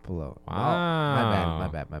Garoppolo. Wow. Oh, my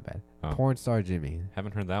bad. Oh. Porn star Jimmy.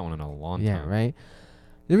 Haven't heard that one in a long Yeah, time. right.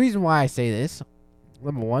 The reason why I say this,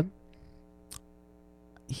 number one,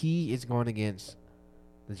 he is going against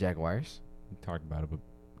the Jaguars. We talked about it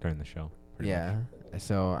during the show. Yeah.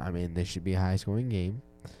 So I mean, this should be a high-scoring game.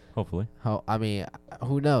 Hopefully.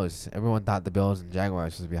 Who knows? Everyone thought the Bills and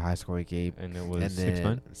Jaguars was to be a high-scoring game, And it was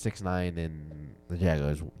and 6-9? 6-9, and the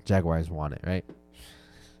Jaguars won it, right?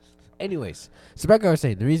 Anyways, so back I was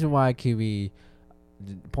saying, the reason why QB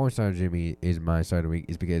porn star Jimmy is my start of the week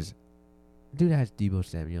is because dude has Deebo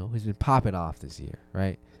Samuel, who's been popping off this year,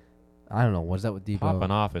 right? I don't know, what's up with Deebo? Popping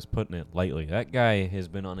off is putting it lightly. That guy has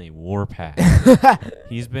been on a warpath.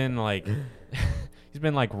 He's been like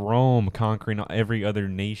Rome conquering every other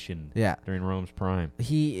nation. Yeah. During Rome's prime.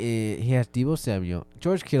 He has Deebo Samuel.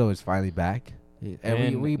 George Kittle is finally back.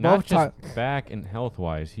 And we not both just back and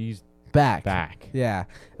health-wise. He's back. Yeah.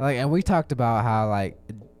 And we talked about how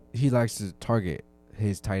he likes to target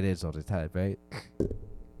his tight ends all the time, right?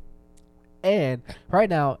 And right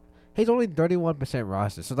now, he's only 31%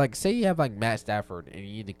 roster. So say you have Matt Stafford and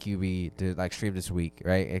you need the QB to stream this week,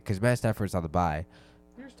 right? Because Matt Stafford's on the bye.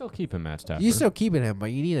 You're still keeping Matt Stafford. You're still keeping him, but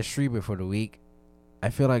you need a streamer for the week. I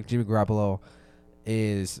feel like Jimmy Garoppolo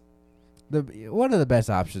is one of the best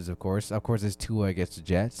options, of course. Of course, there's Tua against the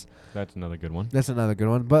Jets. That's another good one. That's another good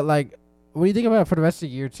one. But when you think about it for the rest of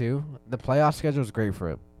the year too, the playoff schedule is great for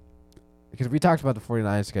him. Because we talked about the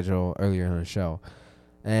 49ers schedule earlier in the show.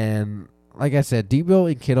 And like I said, Deebo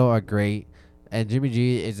and Kittle are great. And Jimmy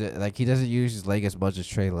G is he doesn't use his leg as much as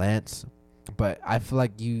Trey Lance. But I feel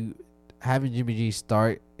like having Jimmy G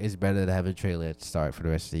start is better than having Trey Lance start for the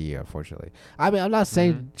rest of the year, unfortunately. I mean, I'm not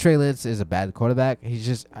saying Trey Lance is a bad quarterback.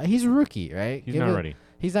 He's a rookie, right? He's not ready.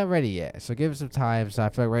 He's not ready yet, so give him some time. So I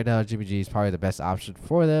feel like right now Jimmy G is probably the best option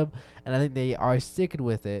for them, and I think they are sticking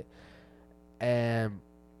with it. And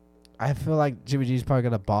I feel like Jimmy G is probably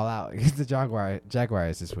gonna ball out against the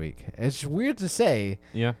Jaguars this week. It's weird to say,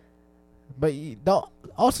 yeah, but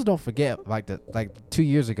don't forget 2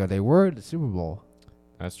 years ago they were in the Super Bowl.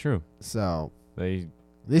 That's true. So they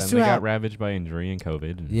still got ravaged by injury and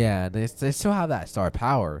COVID. And yeah, they still have that star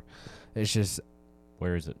power. It's just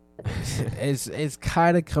where is it? it's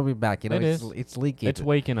kind of coming back. It's leaking. It's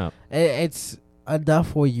waking up. It's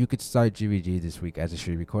enough where you could start Jimmy G this week as a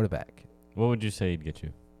streaming quarterback. What would you say he'd get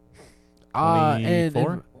you?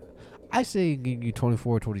 24? I say give you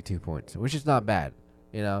 24, 22 points, which is not bad.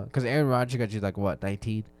 Because Aaron Rodgers got you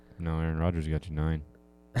 19? No, Aaron Rodgers got you 9.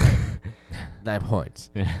 9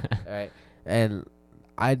 points. Yeah. All right. And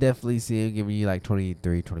I definitely see him giving you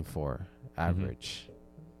 23, 24 average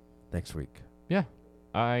next week. Yeah,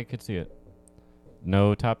 I could see it.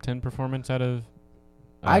 No top 10 performance out of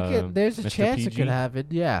There's a Mr. chance it PG? could happen.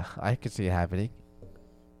 Yeah, I could see it happening.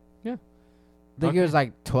 Yeah. I think it was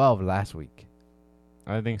like 12 last week.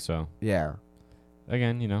 I think so. Yeah.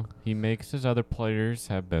 Again, he makes his other players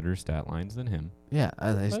have better stat lines than him. Yeah,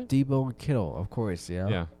 it's But- Debo and Kittle, of course.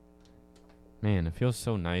 Yeah. Man, it feels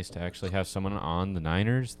so nice to actually have someone on the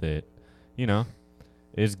Niners that,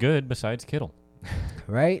 is good besides Kittle.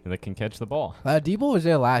 Right. That can catch the ball. Debo was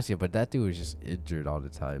there last year, but that dude was just injured all the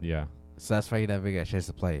time. Yeah. So that's why he never got a chance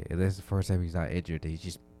to play. And this is the first time he's not injured. He's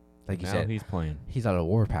just, like you Now said, he's playing. he's on a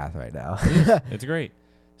warpath right now. It's great.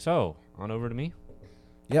 So, on over to me.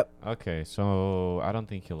 Yep. Okay, so I don't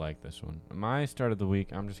think you'll like this one. My start of the week,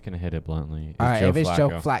 I'm just going to hit it bluntly. All right, Joe if it's Flacco. Joe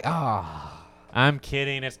Flacco. Oh. I'm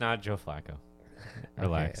kidding. It's not Joe Flacco.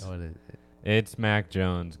 Relax. Okay, what is it? It's Mac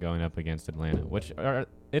Jones going up against Atlanta,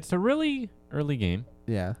 it's a really early game.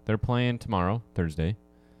 Yeah. They're playing tomorrow, Thursday.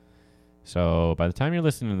 So by the time you're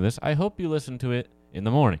listening to this, I hope you listen to it in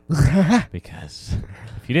the morning. Because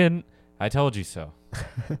if you didn't, I told you so.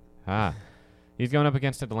 He's going up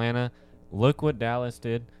against Atlanta. Look what Dallas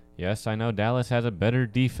did. Yes, I know Dallas has a better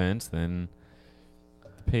defense than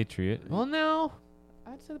the Patriots. Well, no.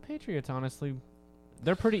 I'd say the Patriots, honestly,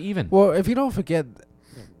 they're pretty even. Well, if you don't forget,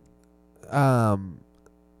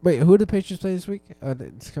 wait, who did the Patriots play this week?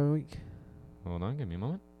 This coming week? Hold on, give me a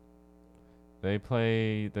moment.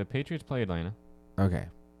 The Patriots play Atlanta. Okay.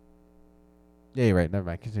 Yeah, you're right. Never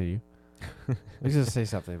mind. Continue. I was going to say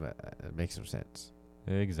something, but it makes some sense.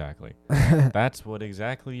 Exactly. That's what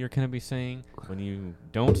exactly you're going to be saying when you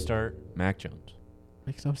don't start Mac Jones.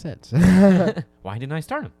 Makes no sense. Why didn't I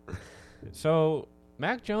start him? So,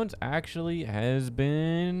 Mac Jones actually has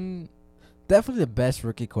been... Definitely the best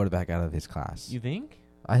rookie quarterback out of his class. You think?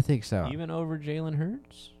 I think so. Even over Jalen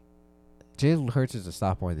Hurts? Jalen Hurts is a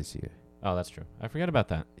sophomore this year. Oh, that's true. I forgot about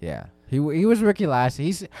that. Yeah. He was rookie last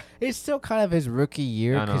year. It's still kind of his rookie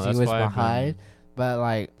year I know, because he that's was why I've behind. But,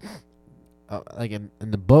 like in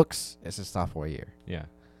the books, it's a sophomore year. Yeah.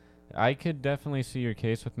 I could definitely see your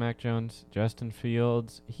case with Mac Jones. Justin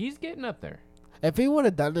Fields, he's getting up there. If he would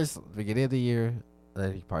have done this beginning of the year,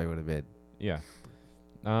 then he probably would have been. Yeah.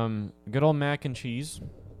 Good old mac and cheese.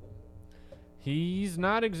 He's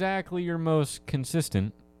not exactly your most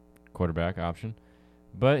consistent quarterback option,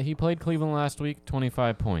 but he played Cleveland last week,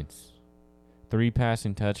 25 points, 3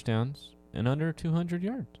 passing touchdowns, and under 200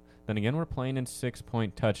 yards. Then again, we're playing in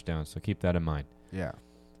 6-point touchdowns, so keep that in mind. Yeah.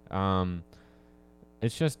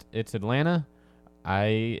 It's Atlanta.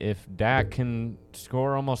 If Dak can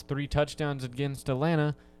score almost 3 touchdowns against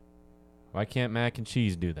Atlanta, why can't mac and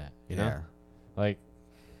cheese do that? You know? Like,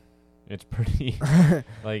 it's pretty...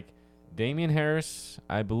 like, Damian Harris,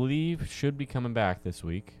 I believe, should be coming back this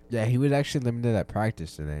week. Yeah, he was actually limited at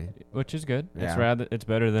practice today. Which is good. Yeah. It's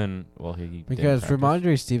better than... Well, he Because didn't practice.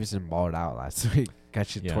 Ramondre Stevenson balled out last week.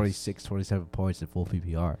 Got you Yes. 26, 27 points in full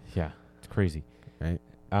PPR. Yeah, it's crazy. Right.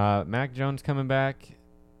 Mac Jones coming back.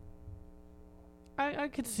 I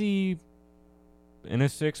could see in a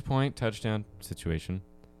 6-point touchdown situation,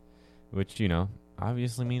 which,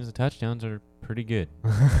 obviously means the touchdowns are pretty good.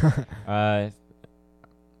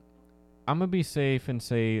 I'm going to be safe and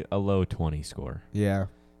say a low 20 score. Yeah.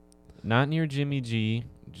 Not near Jimmy G,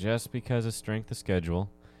 just because of strength of schedule.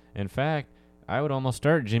 In fact, I would almost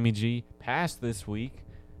start Jimmy G past this week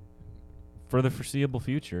for the foreseeable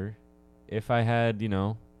future if I had,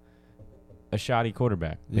 a shoddy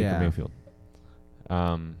quarterback, Baker Mayfield.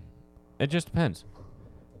 It just depends.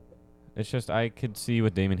 It's just I could see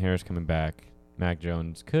with Damon Harris coming back, Mac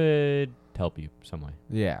Jones could help you some way.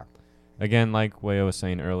 Yeah. Again, like Wayo was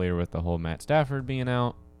saying earlier with the whole Matt Stafford being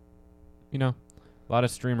out, a lot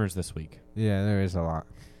of streamers this week. Yeah, there is a lot.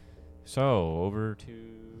 So, over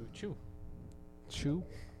to Chew.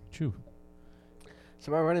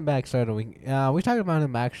 So my running back started. We talked about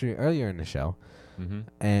him actually earlier in the show,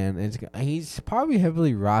 and he's probably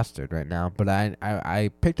heavily rostered right now. But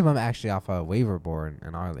I picked him up actually off a waiver board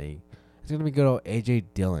in our league. It's gonna be good old AJ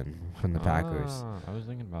Dillon from the Packers. I was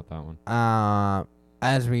thinking about that one.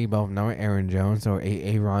 As we both know, Aaron Jones or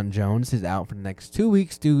Aaron Jones is out for the next 2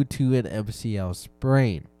 weeks due to an MCL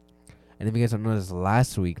sprain. And if you guys don't notice,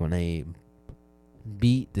 last week when they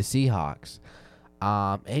beat the Seahawks,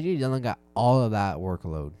 AJ Dillon got all of that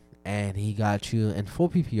workload, and he got you in full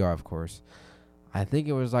PPR, of course. I think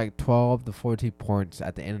it was like 12 to 14 points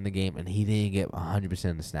at the end of the game, and he didn't get 100%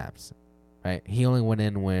 of the snaps. Right? He only went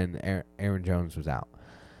in when Aaron Jones was out.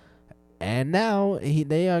 And now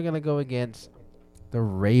they are gonna go against the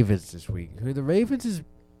Ravens this week. Who the Ravens is?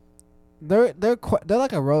 They're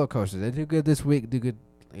like a roller coaster. They do good this week, do good,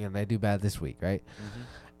 they do bad this week, right?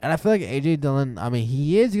 And I feel like AJ Dillon,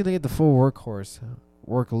 he is gonna get the full workhorse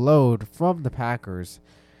workload from the Packers.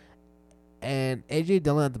 And A.J.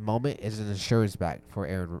 Dillon at the moment is an insurance back for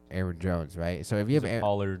Aaron Jones, right? So if you have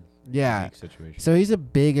Pollard situation. So he's a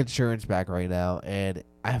big insurance back right now, and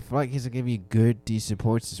I feel like he's gonna give you good, decent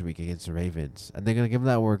points this week against the Ravens, and they're gonna give him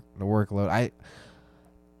the workload.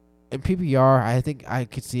 In PPR, I think I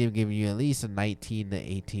could see him giving you at least a 19 to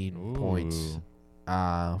 18 points,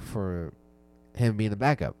 for him being the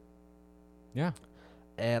backup. Yeah.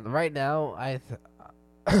 And right now,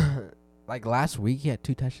 like last week, he had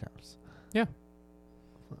 2 touchdowns. Yeah.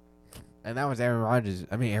 And that was Aaron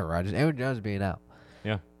Jones being out.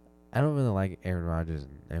 Yeah. I don't really like Aaron Rodgers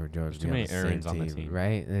and Aaron Jones being on the same on the team,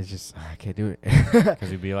 right? And it's just I can't do it.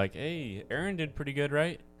 Because he'd be like, "Hey, Aaron did pretty good,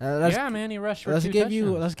 right? Yeah, man, he rushed for 2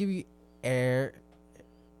 touchdowns. Let's give you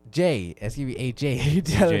J. Let's give you AJ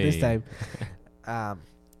this time.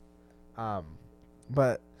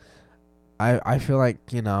 But I feel like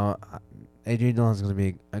AJ Dillon's gonna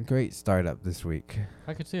be a great startup this week.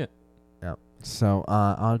 I could see it. Yep. So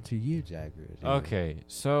on to you, Jaggers. Okay,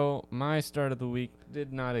 so my start of the week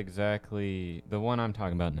did not exactly the one I'm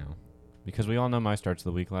talking about now, because we all know my starts of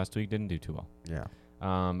the week last week didn't do too well. Yeah.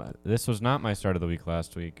 This was not my start of the week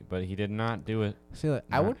last week, but he did not do it. See, like,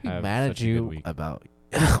 I would be mad at you about.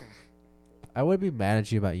 I would be mad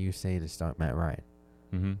at you about you saying to start Matt Ryan.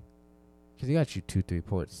 Mm-hmm. Because he got you 2-3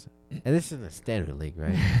 points, and this is a standard league,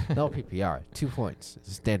 right? No PPR, 2 points. It's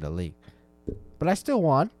a standard league, but I still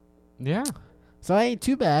won. Yeah. So I ain't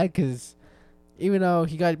too bad, because even though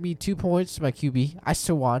he got me 2 points to my QB, I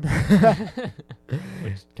still won.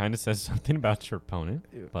 Which kind of says something about your opponent.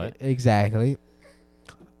 But exactly.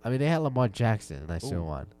 I mean, they had Lamar Jackson, and I still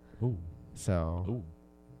won. Ooh. So, Ooh.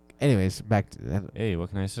 Anyways, back to that. Hey, what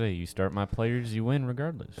can I say? You start my players, you win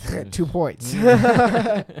regardless. 2 points.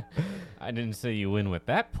 I didn't say you win with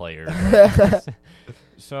that player.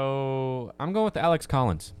 So I'm going with Alex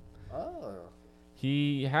Collins. Oh.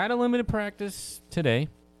 He had a limited practice today.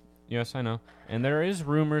 Yes, I know. And there is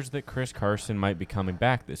rumors that Chris Carson might be coming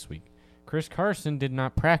back this week. Chris Carson did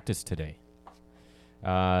not practice today.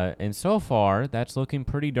 And so far, that's looking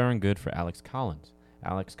pretty darn good for Alex Collins.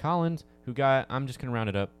 Alex Collins, who got, I'm just going to round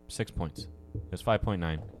it up, 6 points. It was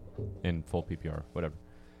 5.9 in full PPR, whatever.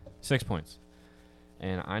 6 points.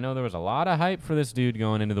 And I know there was a lot of hype for this dude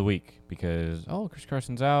going into the week because, Chris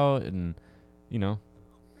Carson's out and,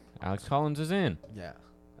 Alex Collins is in. Yeah.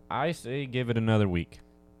 I say give it another week.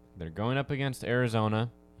 They're going up against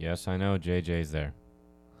Arizona. Yes, I know JJ's there.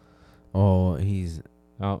 Oh,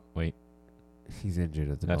 wait. He's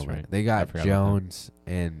injured at the That's moment. right. They got Jones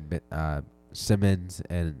and Simmons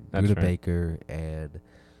and Buda Baker and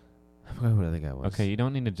I forgot who the other guy was. Okay, you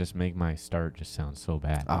don't need to just make my start just sound so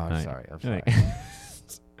bad. Oh, I'm sorry.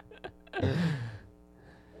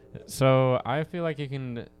 So I feel like you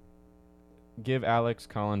can give Alex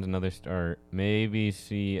Collins another start, maybe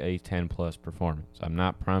see a 10-plus performance. I'm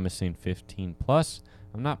not promising 15-plus.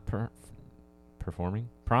 I'm not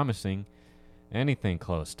promising anything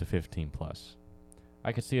close to 15-plus.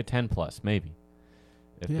 I could see a 10-plus, maybe.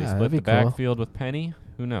 If they split the backfield with Penny,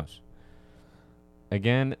 who knows?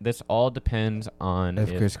 Again, this all depends on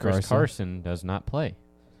if Chris Carson does not play.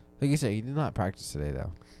 Like you said, he did not practice today,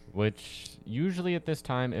 though. Which, usually at this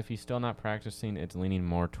time, if he's still not practicing, it's leaning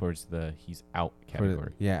more towards the he's out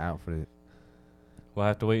category. Out for it. We'll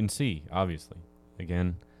have to wait and see, obviously.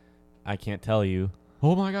 Again, I can't tell you,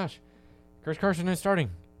 oh my gosh, Chris Carson is starting.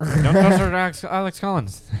 Don't start Alex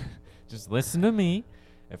Collins. Just listen to me.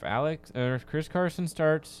 If Chris Carson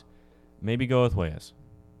starts, maybe go with Weyes.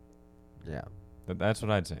 Yeah. That's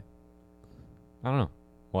what I'd say. I don't know.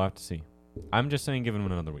 We'll have to see. I'm just saying give him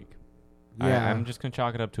another week. Yeah. I'm just going to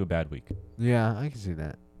chalk it up to a bad week. Yeah, I can see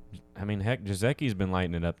that. I mean, heck, Jacecki's been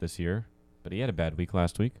lighting it up this year, but he had a bad week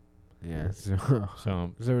last week. Yeah.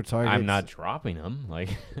 So I'm not dropping him. Like,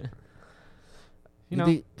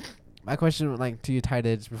 my question, to you tight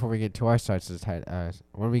ends before we get to our starts as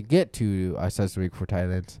when we get to our starts week for tight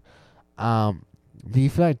ends, do you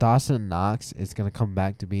feel like Dawson Knox is gonna come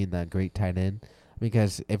back to being that great tight end?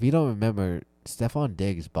 Because if you don't remember, Stephon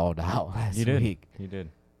Diggs balled out last week. He did.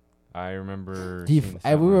 I remember.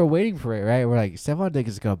 And we were waiting for it, right? We're like, Stephon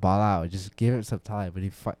Diggs is gonna ball out. Just give it some time.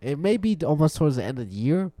 But it may be almost towards the end of the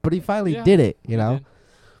year, but he finally did it. You know. Did.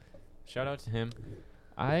 Shout out to him.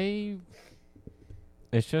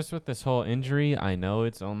 It's just with this whole injury, I know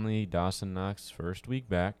it's only Dawson Knox's first week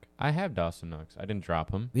back. I have Dawson Knox. I didn't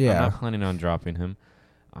drop him. Yeah. I'm not planning on dropping him.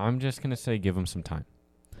 I'm just going to say give him some time.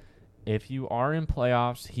 If you are in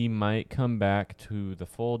playoffs, he might come back to the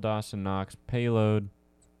full Dawson Knox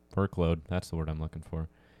workload, that's the word I'm looking for,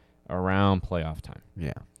 around playoff time.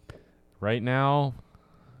 Yeah. Right now,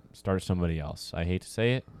 start somebody else. I hate to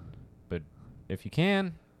say it, but if you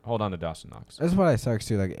can, hold on to Dawson Knox. That's what I sucks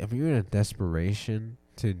too. Like, if you're in a desperation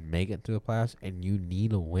to make it to the playoffs and you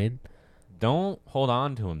need a win, don't hold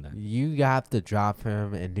on to him then. You have to drop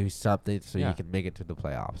him and do something so Yeah. you can make it to the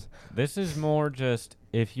playoffs. This is more just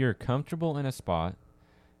if you're comfortable in a spot.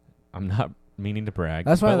 I'm not meaning to brag,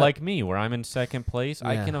 That's why but like me, where I'm in second place,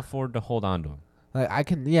 I Yeah. can afford to hold on to him. Like, I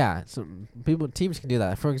can, yeah. Some teams can do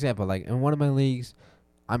that. For example, like in one of my leagues,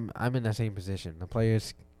 I'm in the same position. The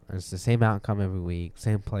players, it's the same outcome every week,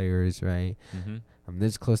 same players, right? Mm-hmm. I'm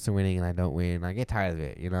this close to winning and I don't win. I get tired of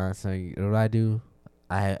it, you know. So what do?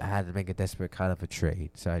 I had to make a desperate kind of a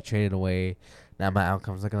trade. So I traded away. Now my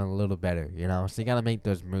outcome's looking a little better, you know. So you gotta make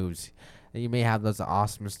those moves. And you may have those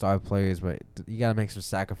awesome star players, but you gotta make some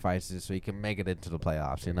sacrifices so you can make it into the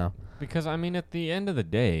playoffs, you know. Because I mean, at the end of the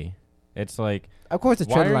day, it's like, Of course, the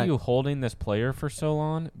why trade are line. you holding this player for so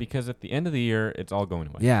long? Because at the end of the year, it's all going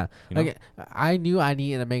away. Yeah, You know? like I knew I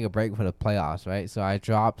needed to make a break for the playoffs, right? So I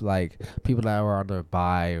dropped like people that were on their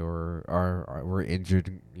bye or were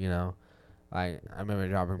injured, you know. I remember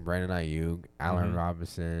dropping Brandon Ayuk, Allen Mhm.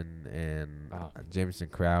 Robinson, and Oh. Jameson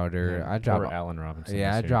Crowder. Yeah, I dropped. poor Allen Robinson. Yeah,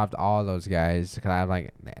 this I year. dropped all those guys because I'm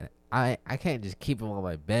like, man, I can't just keep them on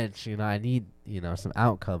my bench. You know, I need some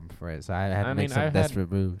outcome for it. So I had to make some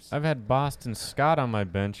desperate moves. I've had Boston Scott on my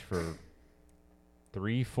bench for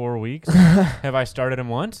 3-4 weeks. Have I started him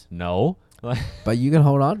once? No. But you can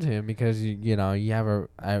hold on to him because you have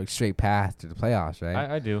a straight path to the playoffs, right?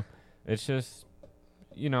 I do. It's just,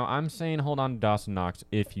 I'm saying hold on to Dawson Knox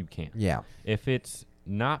if you can. Yeah. If it's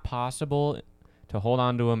not possible to hold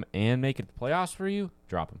on to him and make it to the playoffs for you,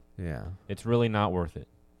 drop him. Yeah. It's really not worth it.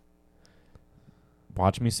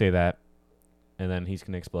 Watch me say that, and then he's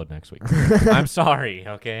going to explode next week. I'm sorry,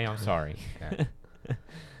 okay? I'm sorry. Okay.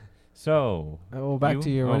 So, Well, back you to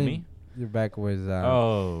your owe running. me? Your back was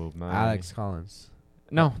My Alex Collins.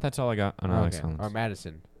 No, that's all I got on Alex Okay. Collins. Or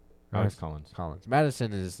Madison. Alex Collins.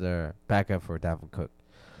 Madison is their backup for Dalvin Cook.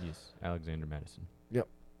 Yes, Alexander Madison.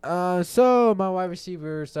 So my wide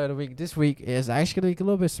receiver start of the week this week is actually a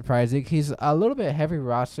little bit surprising. He's a little bit heavy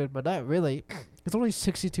rostered, but not really. It's only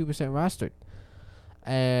 62% rostered.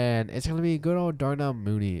 And it's going to be good old Darnell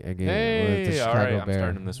Mooney again with the Hey, all Chicago right, I'm Bears.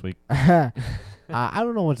 starting him this week. I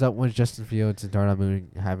don't know what's up with Justin Fields and Darnell Mooney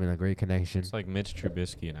having a great connection. It's like Mitch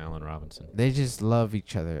Trubisky and Allen Robinson. They just love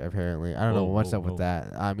each other, apparently. I don't know what's up with that.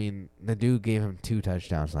 I mean, the dude gave him 2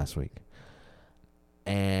 touchdowns last week.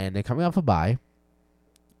 And they're coming off a bye.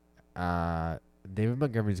 David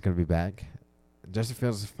Montgomery's going to be back. Justin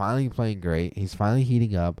Fields is finally playing great. He's finally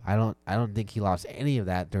heating up. I don't think he lost any of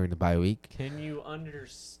that during the bye week. Can you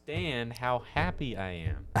understand how happy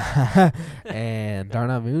I am? And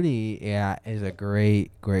Darnell Mooney, is a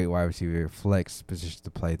great wide receiver flex position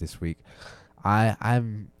to play this week.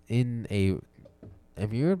 I'm in a.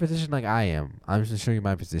 If you're in a position like I am, I'm just showing you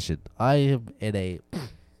my position. I am in a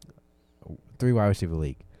 3 wide receiver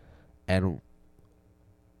league, and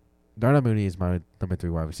Darnell Mooney is my number 3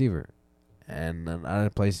 wide receiver. And in other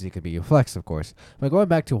places, he could be your flex, of course. But going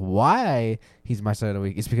back to why he's my start of the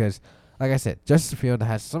week is because, like I said, Justin Fields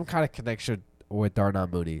has some kind of connection with Darnell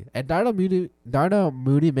Mooney. And Darnell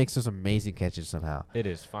Mooney makes those amazing catches somehow. It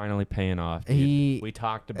is finally paying off. Dude. We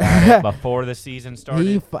talked about it before the season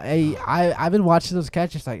started. I've been watching those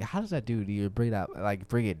catches like, how does that dude even bring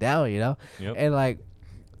it down, you know? Yep. And like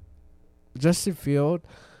Justin Fields,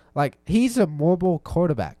 like he's a mobile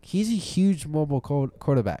quarterback. He's a huge mobile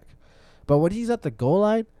quarterback. But when he's at the goal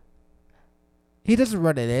line, he doesn't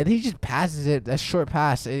run it in. He just passes it, a short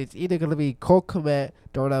pass. And it's either going to be Cole Kmet,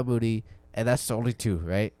 Darnell Mooney, and that's the only 2,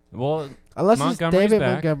 right? Well, Unless Montgomery's it's David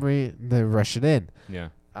back. Montgomery, they rush it in. Yeah.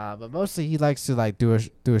 But mostly he likes to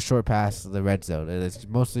do a short pass to the red zone, and it's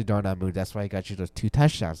mostly Darnell Mooney. That's why he got you those 2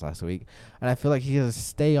 touchdowns last week, and I feel like he's gonna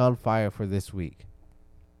stay on fire for this week.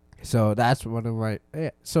 So that's one of my.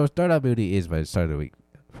 Yeah, so Darnell Mooney is my start of the week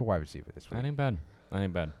for wide receiver this week. That ain't bad.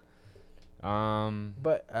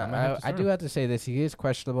 But I start do him. have to say this: he is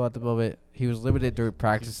questionable at the moment. He was limited during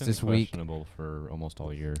practice He's been this week. questionable for almost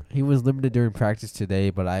all year. He was limited during practice today,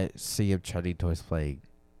 but I see him trending towards playing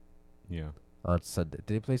Yeah. on Sunday.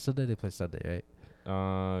 Did he play Sunday? They play Sunday, right?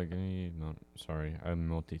 No, sorry, I'm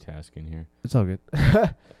multitasking here. It's all good.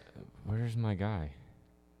 Where's my guy?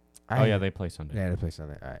 Oh Yeah, they play Sunday. they play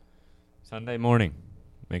Sunday. All right. Sunday morning.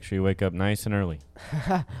 Make sure you wake up nice and early.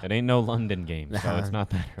 It ain't no London game, so it's not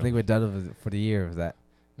that I early. think we're done with for the year with that.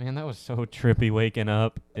 Man, that was so trippy waking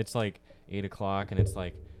up. It's like 8 o'clock, and it's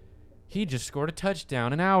like, he just scored a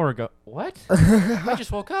touchdown an hour ago. What? I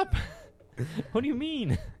just woke up. What do you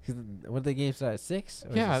mean? What the game start at 6?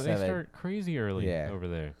 Yeah, they start crazy early Yeah. over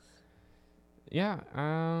there. Yeah,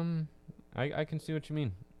 I can see what you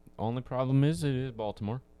mean. Only problem is it is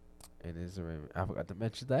Baltimore. It is the Ravens. I forgot to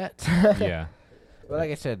mention that. Yeah. But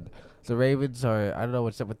like I said, the Ravens are. I don't know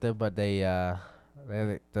what's up with them, but they're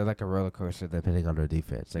like a roller coaster depending on their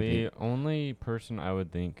defense. Like The only person I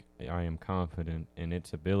would think I am confident in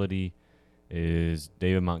its ability is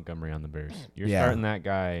David Montgomery on the Bears. You're Yeah. starting that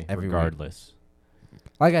guy Every week. regardless.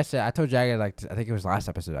 Like I said, I told Jagger, I think it was last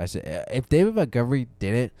episode. I said if David Montgomery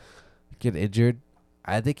didn't get injured,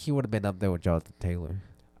 I think he would have been up there with Jonathan Taylor.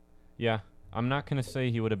 Yeah. I'm not going to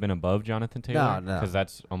say he would have been above Jonathan Taylor No. because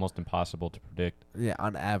that's almost impossible to predict. Yeah,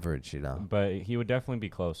 on average, But he would definitely be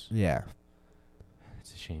close. Yeah.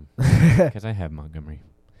 It's a shame because I have Montgomery.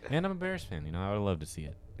 And I'm a Bears fan. I would love to see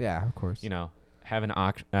it. Yeah, of course. Have an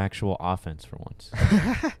actual offense for once.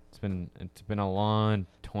 It's been a long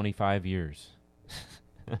 25 years.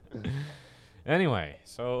 Anyway,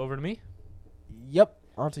 so over to me. Yep.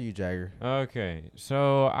 On to you, Jagger. Okay,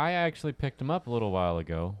 so I actually picked him up a little while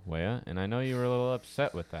ago, Wea, and I know you were a little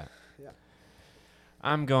upset with that. Yeah.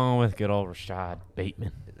 I'm going with good old Rashad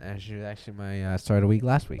Bateman. Actually my start of the week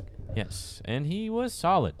last week. Yes, and he was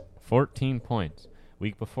solid. 14 points.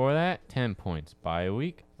 Week before that, 10 points. By a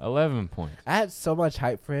week, 11 points. I had so much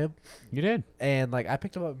hype for him, You did. and I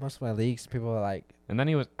picked him up in most of my leagues. People were like, And then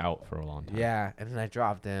he was out for a long time. yeah, and then I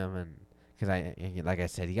dropped him, and because like I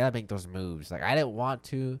said, you gotta make those moves. I didn't want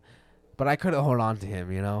to, but I couldn't hold on to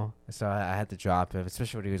him, So I had to drop him,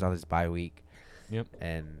 especially when he was on his bye week. Yep.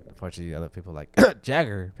 And unfortunately, other people like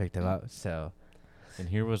Jagger picked him up. So And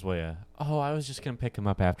here was Wea. Oh, I was just going to pick him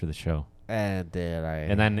up after the show. and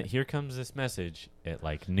And then here comes this message at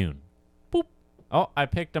noon. Boop. Oh, I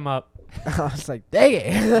picked him up. I was like, dang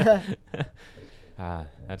it!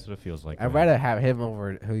 That's what it feels like. I'd Wea. rather have him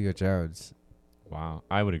over Julio Jones. Wow.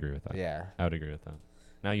 I would agree with that. Yeah. I would agree with that.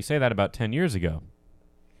 Now, you say that about 10 years ago.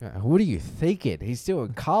 What are you thinking? He's still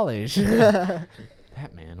in college.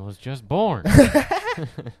 That man was just born.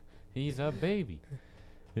 He's a baby.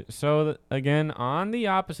 So, again, on the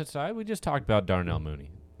opposite side, we just talked about Darnell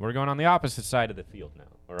Mooney. We're going on the opposite side of the field now,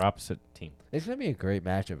 or opposite team. It's gonna be a great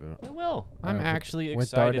matchup It will. I'm with- actually with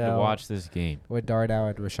excited to Darnell. watch this game. with Darnell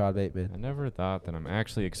and Rashad Bateman. I never thought that I'm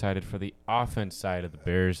actually excited for the offense side of the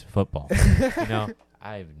Bears football.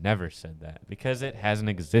 I've never said that because it hasn't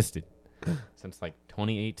existed since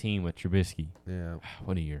 2018 with Trubisky. Yeah.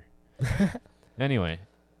 What a year. Anyway,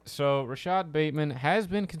 so Rashad Bateman has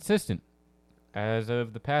been consistent as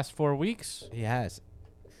of the past 4 weeks. He has.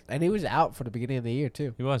 And he was out for the beginning of the year,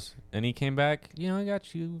 too. He was. And he came back, I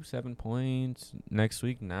got you 7 points. Next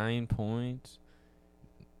week, 9 points.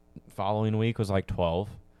 Following week was 12.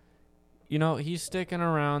 He's sticking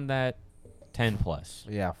around that 10 plus.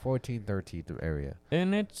 Yeah, 14, 13 area.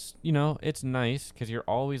 And it's, it's nice because you're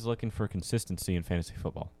always looking for consistency in fantasy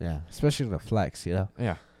football. Yeah, especially the flex, Yeah.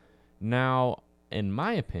 Now, in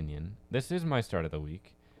my opinion, this is my start of the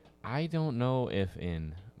week. I don't know if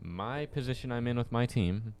in my position I'm in with my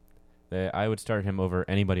team that I would start him over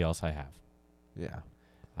anybody else I have. Yeah.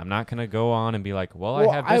 I'm not going to go on and be like, well, Well,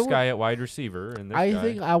 I have I this would- guy at wide receiver and this I guy.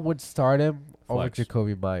 think I would start him over Flex.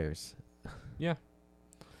 Jacoby Myers. Yeah.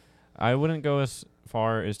 I wouldn't go as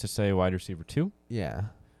far as to say wide receiver 2. Yeah.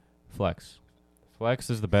 Flex. Flex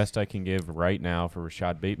is the best I can give right now for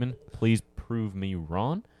Rashad Bateman. Please prove me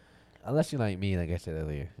wrong. Unless you're like me, like I said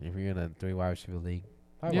earlier. If you're in a 3 wide receiver league,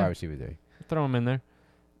 probably Yeah. wide receiver 3. Throw him in there.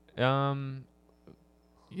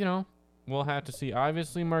 We'll have to see.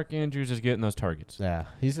 Obviously, Mark Andrews is getting those targets. Yeah,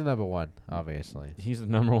 he's the number 1, obviously. He's the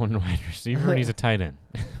number 1 wide receiver, and he's a tight end.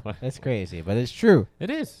 That's crazy, but it's true. It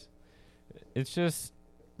is. It's just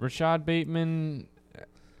Rashad Bateman.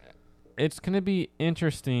 It's going to be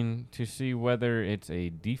interesting to see whether it's a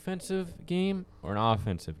defensive game or an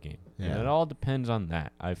offensive game. And Yeah. it all depends on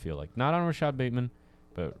that, I feel like. Not on Rashad Bateman,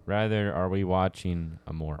 but rather are we watching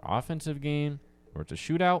a more offensive game or it's a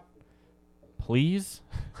shootout? Please.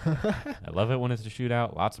 I love it when it's a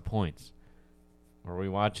shootout. Lots of points. Or are we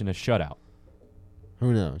watching a shutout?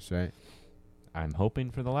 Who knows, right? I'm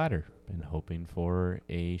hoping for the latter. Been hoping for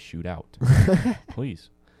a shootout.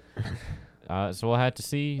 Please. So we'll have to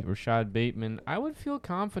see. Rashad Bateman. I would feel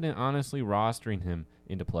confident, honestly, rostering him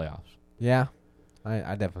into playoffs. Yeah.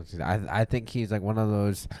 I definitely see that. I think he's one of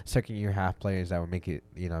those second-year half players that would make it,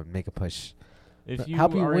 make a push. If you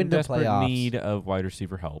Help you are in win the desperate playoffs. need of wide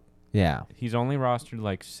receiver help, Yeah. he's only rostered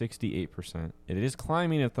 68%. It is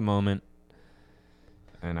climbing at the moment.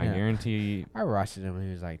 And I Yeah. guarantee I rostered him when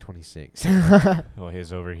he was 26.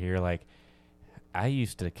 he's over here I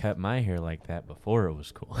used to cut my hair like that before it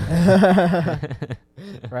was cool.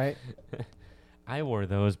 Right? I wore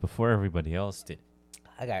those before everybody else did.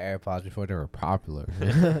 I got AirPods before they were popular.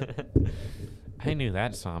 I knew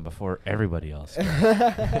that song before everybody else.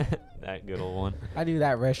 That good old one. I knew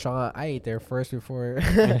that restaurant. I ate there first before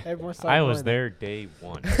everyone started. I was there day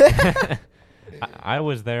one. I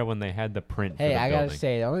was there when they had the print. Hey, for the I building. gotta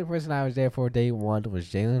say, the only person I was there for day one was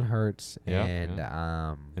Jalen Hurts, and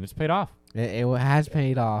it's paid off. It has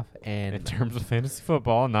paid off. And In terms of fantasy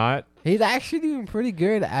football, not. he's actually doing pretty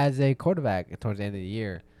good as a quarterback towards the end of the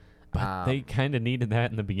year. But they kind of needed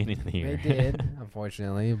that in the beginning of the year. They did,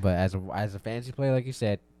 unfortunately. But as a fantasy player, like you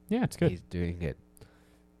said, yeah, it's good. he's doing good.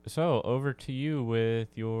 So over to you with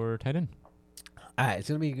your tight end. All right, it's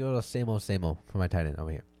gonna be good same old for my tight end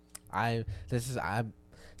over here.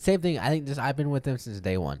 Same thing. I think I've been with him since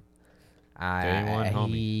day one.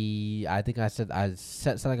 Homie. I think I said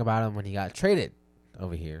something about him when he got traded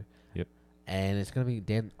over here. Yep. And it's gonna be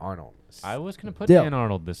Dan Arnold. I was gonna put Dan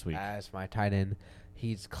Arnold this week as my tight end.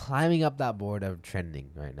 He's climbing up that board of trending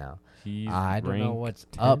right now. I don't know what's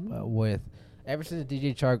 10? up with ever since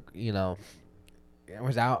DJ Chark,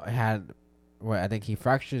 was out. I think he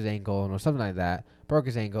fractured his ankle or something like that, broke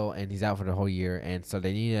his ankle, and he's out for the whole year. And so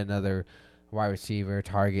they needed another wide receiver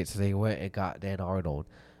target, so they went and got Dan Arnold.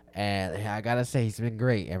 And I gotta say, he's been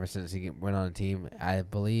great ever since he went on the team. I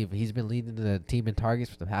believe he's been leading the team in targets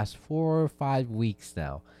for the past 4 or 5 weeks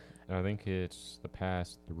now. I think it's the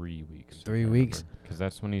past 3 weeks. 3 weeks? Because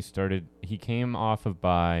that's when he started. He came off of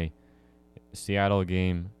bye. Seattle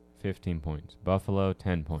game, 15 points. Buffalo,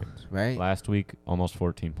 10 points. Right. Last week, almost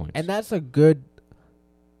 14 points. And that's a good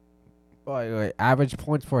average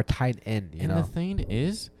points for a tight end, you know? And the thing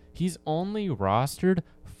is, he's only rostered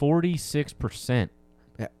 46%.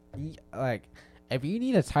 Yeah. Like, if you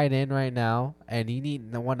need a tight end right now, and you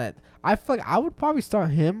need the one that... I feel like I would probably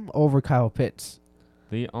start him over Kyle Pitts.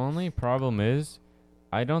 The only problem is,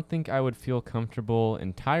 I don't think I would feel comfortable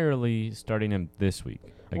entirely starting him this week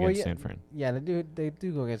against San Fran. Yeah, they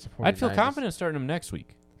do go against the 49ers. I'd feel confident starting him next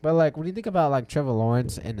week. But, like, when you think about, like, Trevor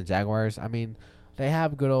Lawrence and the Jaguars, I mean, they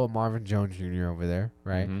have good old Marvin Jones Jr. over there,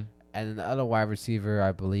 right? Mm-hmm. And then the other wide receiver,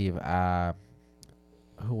 I believe,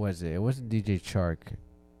 who was it? It wasn't DJ Chark.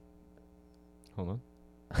 Hold on.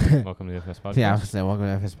 Welcome to the FS Podcast. Yeah, I was saying, welcome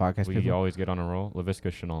to the FS Podcast. We always get on a roll.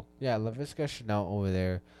 Laviska Shenault. Yeah, Laviska Shenault over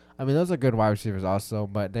there. I mean, those are good wide receivers also,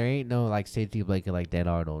 but there ain't no, like, safety blanket like Dan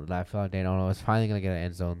Arnold. And I feel like Dan Arnold is finally going to get an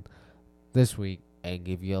end zone this week and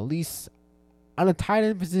give you at least, on a tight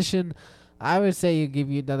end position, I would say you give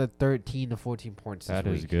you another 13 to 14 points this week.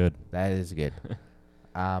 That is good. That is good.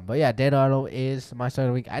 But yeah, Dan Arnold is my start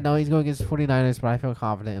of the week. I know he's going against the 49ers, but I feel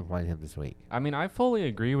confident in playing him this week. I mean, I fully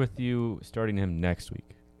agree with you starting him next week.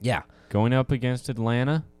 Yeah. Going up against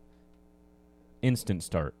Atlanta, instant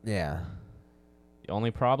start. Yeah. The only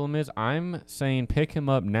problem is I'm saying pick him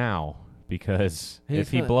up now because He's if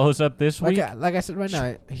he blows up this week, like I said right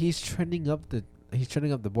now, he's trending up the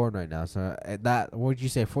board right now. So that, what did you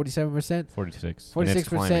say, 47%? 46.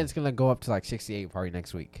 46% is gonna go up to like 68 probably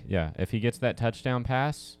next week. Yeah, if he gets that touchdown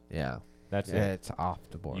pass, yeah, that's it. It's off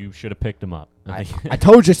the board. You should have picked him up. I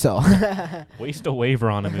told you so. Waste a waiver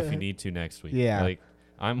on him if you need to next week. Yeah. Like,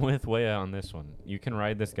 I'm with Weah on this one. You can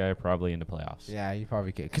ride this guy probably into playoffs. Yeah, you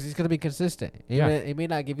probably can. Because he's going to be consistent. He may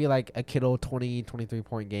not give you like a Kittle 20,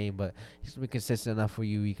 23-point game, but he's going to be consistent enough for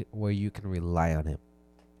you where you can rely on him.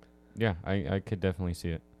 Yeah, I could definitely see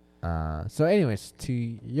it. So anyways, to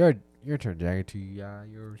your turn, Jagger, to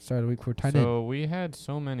your start of the week for tight end. So we had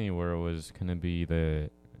so many where it was going to be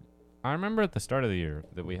I remember at the start of the year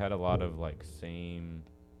that we had a lot of like same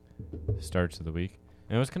starts of the week.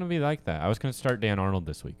 And it was going to be like that. I was going to start Dan Arnold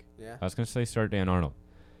this week. Yeah. I was going to say start Dan Arnold.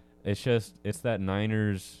 It's that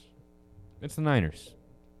Niners. It's the Niners.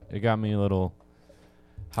 It got me a little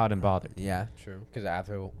hot and bothered. Yeah, true. Because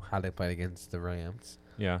after how they played against the Rams.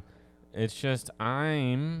 Yeah. It's just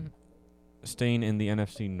I'm staying in the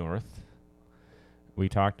NFC North. We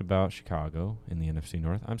talked about Chicago in the NFC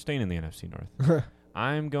North. I'm staying in the NFC North.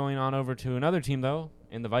 I'm going on over to another team, though,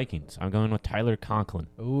 in the Vikings. I'm going with Tyler Conklin.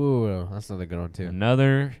 Ooh, that's another good one, too.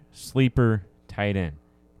 Another sleeper tight end.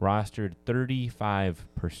 Rostered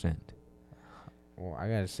 35%. Well, I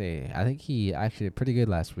got to say, I think he actually did pretty good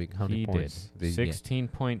last week. How many points did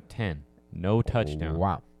 16.10. No touchdown.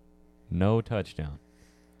 Wow. No touchdown.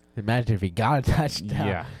 Imagine if he got a touchdown.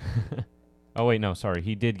 Yeah. Oh, wait, no, sorry.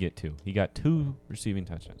 He did get 2. He got 2 receiving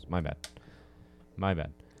touchdowns. My bad.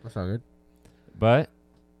 That's not good. But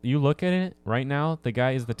you look at it right now, the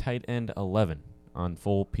guy is the tight end 11 on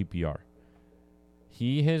full PPR.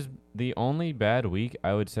 He has the only bad week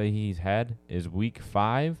I would say he's had is week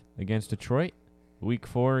 5 against Detroit, week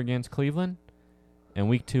 4 against Cleveland, and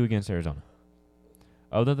week 2 against Arizona.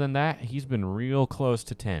 Other than that, he's been real close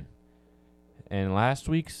to 10. And last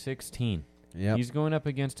week, 16. Yep. He's going up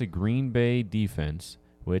against a Green Bay defense,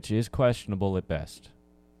 which is questionable at best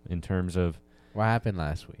in terms of What happened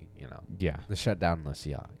last week? yeah. The shutdown of the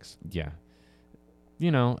Seahawks. Yeah.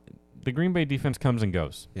 The Green Bay defense comes and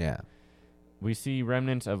goes. Yeah. We see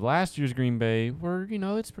remnants of last year's Green Bay where,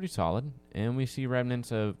 it's pretty solid. And we see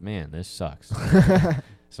remnants of, man, this sucks.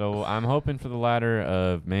 So I'm hoping for the latter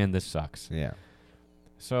of, man, this sucks. Yeah.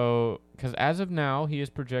 So, because as of now, he is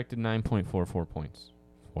projected 9.44 points.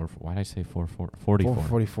 Why did I say 44? 44.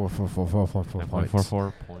 44 points.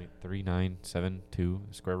 9.44.3972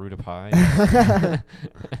 square root of pi.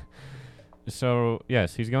 So,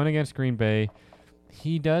 yes, he's going against Green Bay.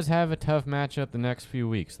 He does have a tough matchup the next few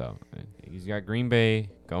weeks, though. He's got Green Bay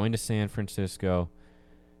going to San Francisco.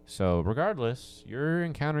 So, regardless, you're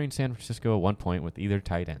encountering San Francisco at one point with either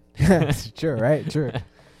tight end. True, right? True.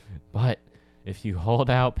 But if you hold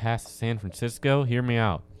out past San Francisco, hear me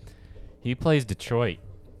out. He plays Detroit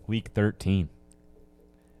week 13.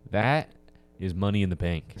 That is money in the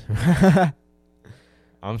bank.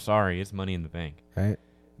 I'm sorry, it's money in the bank. Right?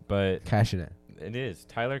 But Cashing it. it is.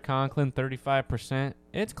 Tyler Conklin, 35%.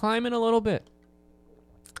 It's climbing a little bit.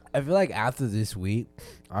 I feel like after this week,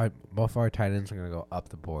 both our tight ends are gonna go up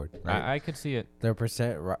the board. Right? I could see it. Their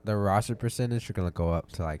roster percentage are gonna go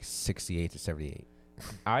up to like 68 to 78.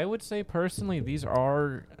 I would say personally, these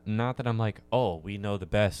are not that I'm like, oh, we know the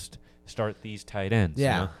best. Start these tight ends.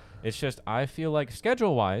 Yeah. It's just I feel like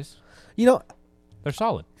schedule wise, they're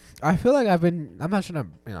solid. I feel like I'm not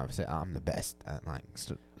trying to say I'm the best at like.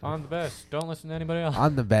 I'm the best. Don't listen to anybody else.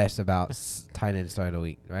 I'm the best about tight end start of the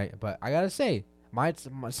week, right? But I gotta say,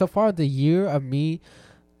 so far the year of me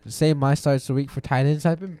saying my starts of the week for tight ends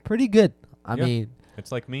have been pretty good. I mean,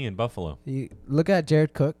 it's like me in Buffalo. You look at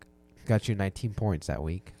Jared Cook, got you 19 points that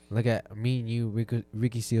week. Look at me and you,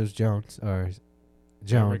 Ricky Seals-Jones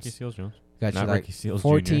Ricky Seals-Jones. Got Not you like Ricky Seals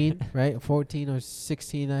 14, Jr. right? 14 or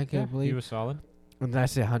 16, I can't believe. He was solid. And then I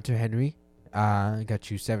said Hunter Henry, got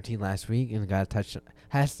you 17 last week and got a touchdown.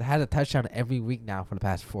 Had a touchdown every week now for the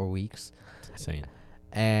past 4 weeks. It's insane.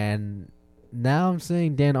 And now I'm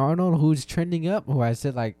saying Dan Arnold, who's trending up, who I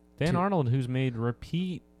said like Dan Arnold, who's made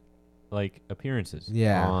repeat appearances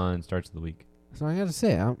on starts of the week. So I gotta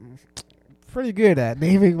say, I'm pretty good at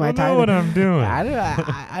naming my tight end. I know what I'm doing.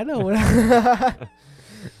 I know what.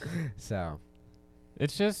 So,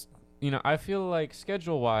 it's just I feel like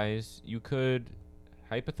schedule wise, you could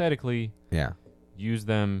hypothetically use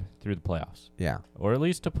them through the playoffs. Yeah. Or at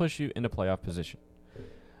least to push you into playoff position.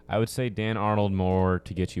 I would say Dan Arnold more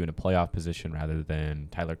to get you in a playoff position rather than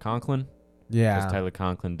Tyler Conklin. Yeah. Because Tyler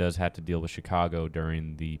Conklin does have to deal with Chicago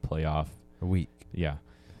during the playoff week. Yeah.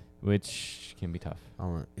 Which can be tough.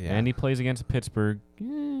 Yeah. And he plays against Pittsburgh.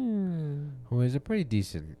 Who is a pretty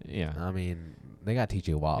decent. Yeah. I mean, they got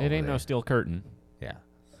TJ Watt. It ain't no steel curtain. Yeah.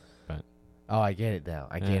 But. Oh, I get it now.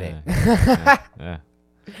 I get it. Yeah.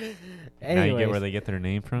 Now you get where they get their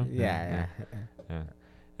name from? Yeah.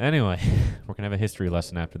 Anyway, we're going to have a history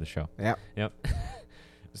lesson after the show. Yep.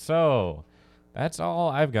 So, that's all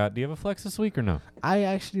I've got. Do you have a flex this week or no? I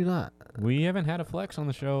actually do not. We haven't had a flex on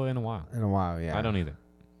the show in a while. Yeah. I don't either.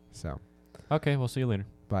 So. Okay, we'll see you later.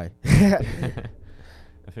 Bye.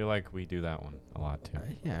 I feel like we do that one a lot too.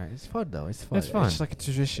 Yeah, it's fun though. It's fun. It's fun. It's like a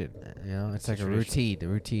tradition. It's like a routine.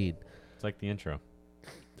 It's like the intro.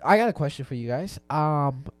 I got a question for you guys.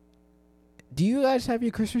 Do you guys have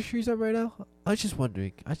your Christmas trees up right now? I was just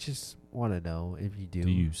wondering. I just want to know if you do.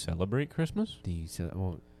 Do you celebrate Christmas?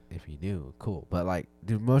 Well, if you do, cool. But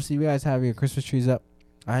do most of you guys have your Christmas trees up?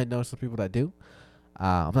 I know some people that do.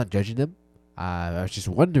 I'm not judging them. I was just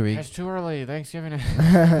wondering. It's too early. Thanksgiving.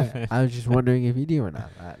 I was just wondering if you do or not.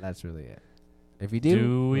 That's really it. If you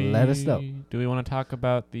do, let us know. Do we want to talk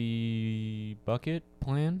about the bucket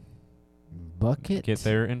plan? Bucket? Get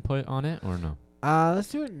their input on it or no? Let's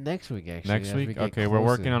do it next week, actually. Next week? Okay, we're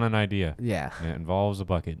working on an idea. Yeah. It involves a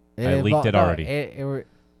bucket. I leaked it already.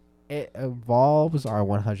 It involves our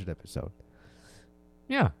 100th episode.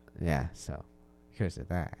 Yeah. Yeah, so. Here's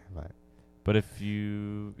that. But if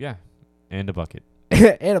you... Yeah. And a bucket.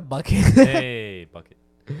 And a bucket. Hey, bucket.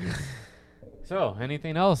 So,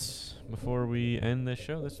 anything else before we end this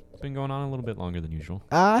show? This has been going on a little bit longer than usual.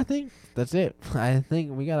 I think that's it. I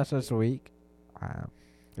think we got ourselves a week.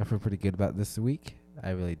 I feel pretty good about this week.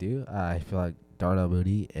 I really do. I feel like Darnell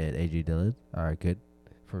Mooney and A.J. Dillon are good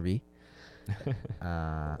for me.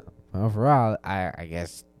 Overall, I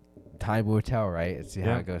guess time will tell, right? And see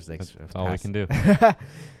how it goes next. That's all we can do.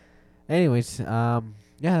 Anyways,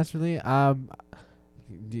 yeah, that's really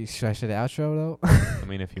should I say the outro though? I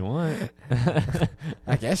mean, if you want.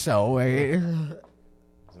 I guess so. Isn't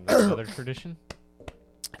that another tradition?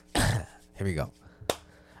 Here we go.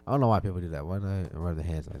 I don't know why people do that. Why not rub their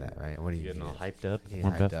hands like that, right? What are you Getting all hyped up. Getting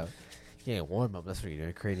warmed hyped up. Yeah, warm up. That's what you're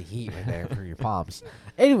doing. Creating heat right there for your palms.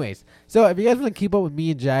 Anyways, so if you guys want to keep up with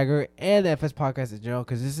me and Jagger and the FS Podcast in general,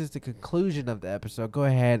 because this is the conclusion of the episode, go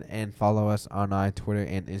ahead and follow us on our Twitter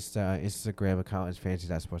and Instagram account is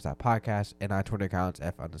fantasy.sports.podcast, and our Twitter account is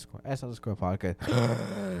F_S_podcast.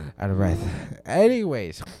 Out of breath.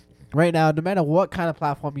 Anyways, right now, no matter what kind of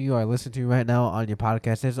platform you are listening to right now on your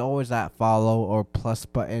podcast, there's always that follow or plus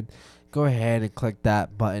button. Go ahead and click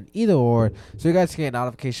that button, either or, so you guys can get a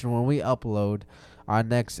notification when we upload our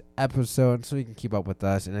next episode, so you can keep up with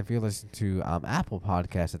us. And if you're listening to Apple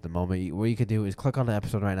Podcasts at the moment, what you can do is click on the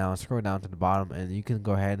episode right now and scroll down to the bottom, and you can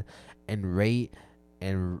go ahead and rate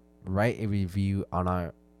and write a review on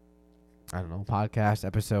our, I don't know, podcast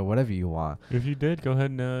episode, whatever you want. If you did, go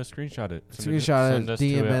ahead and screenshot it. Send us,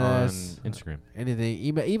 DM us on Instagram. Anything,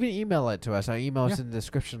 email it to us. Our email is in the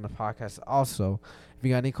description of the podcast. Also, if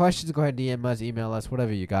you got any questions, go ahead and DM us, email us,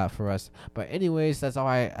 whatever you got for us. But anyways, that's all.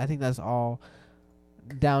 I think that's all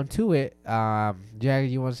down to it. Jagger,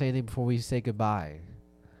 you want to say anything before we say goodbye?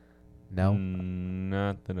 No,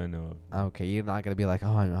 not that I know of. Okay, you're not gonna be like,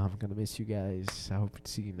 oh, I'm gonna miss you guys. I hope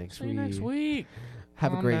to see you next week. Next week.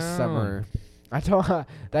 Have a great summer. I told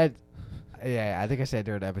that. Yeah, I think I said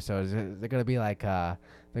during the episode, they're gonna be like, they're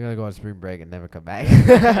gonna go on spring break and never come back.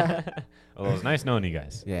 Well, it was nice knowing you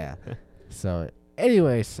guys. Yeah. So,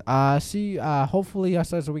 anyways, hopefully our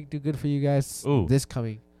start of the week do good for you guys. Ooh. This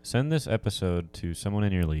coming. Send this episode to someone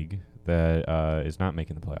in your league that is not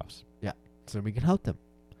making the playoffs. Yeah, so we can help them.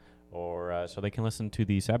 Or so they can listen to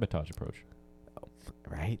the sabotage approach.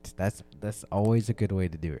 Right. That's always a good way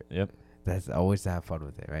to do it. Yep. That's always to have fun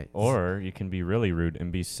with it, right? Or you can be really rude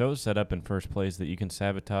and be so set up in first place that you can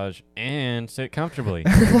sabotage and sit comfortably.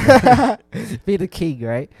 Be the king,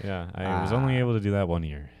 right? Yeah, I was only able to do that 1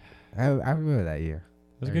 year. I remember that year.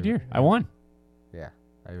 It was a good year. I won. Yeah,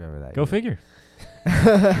 I remember that. Go figure.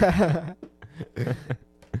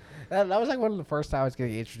 That was like one of the first times I was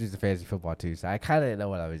getting introduced to fantasy football too, so I kind of didn't know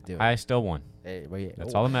what I was doing. I still won. Hey, but yeah,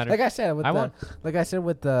 That's all that matters. Like I said, won. Like I said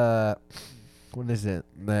with the, what is it?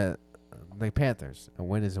 The Panthers. A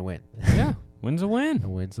win is a win. Yeah, win's a win. A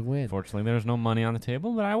win's a win. Fortunately, there's no money on the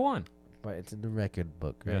table, but I won. But it's in the record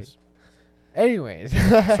book, right? Yes. Anyways.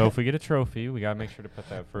 So if we get a trophy, we gotta make sure to put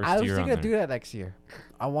that first I was year on thinking of there. doing that next year.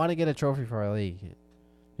 I want to get a trophy for our league.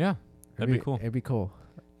 Yeah, that'd be cool. It'd be cool.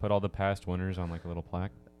 Put all the past winners on like a little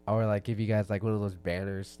plaque. Or like give you guys like one of those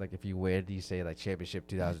banners, like if you win, you say like championship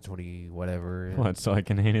 2020 whatever. What? So I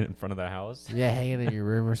can hang it in front of the house? Yeah, hang it in your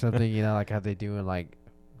room or something. You know, like how they do in like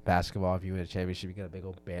basketball. If you win a championship, you get a big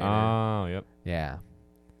old banner. Oh, yep. Yeah.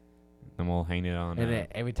 And we'll hang it on. And then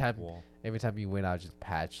every time you win, I'll just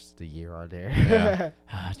patch the year on there. Yeah.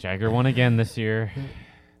 Jagger won again this year.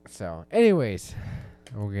 So, anyways,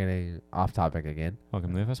 we're getting off topic again.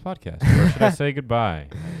 Welcome to the FS Podcast. Or should I say goodbye?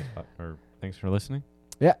 Or thanks for listening?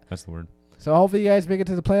 Yeah. That's the word. So hopefully you guys make it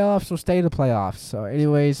to the playoffs or stay in the playoffs. So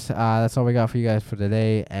anyways, that's all we got for you guys for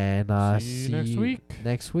today. And see you next week.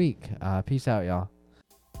 Next week. Peace out, y'all.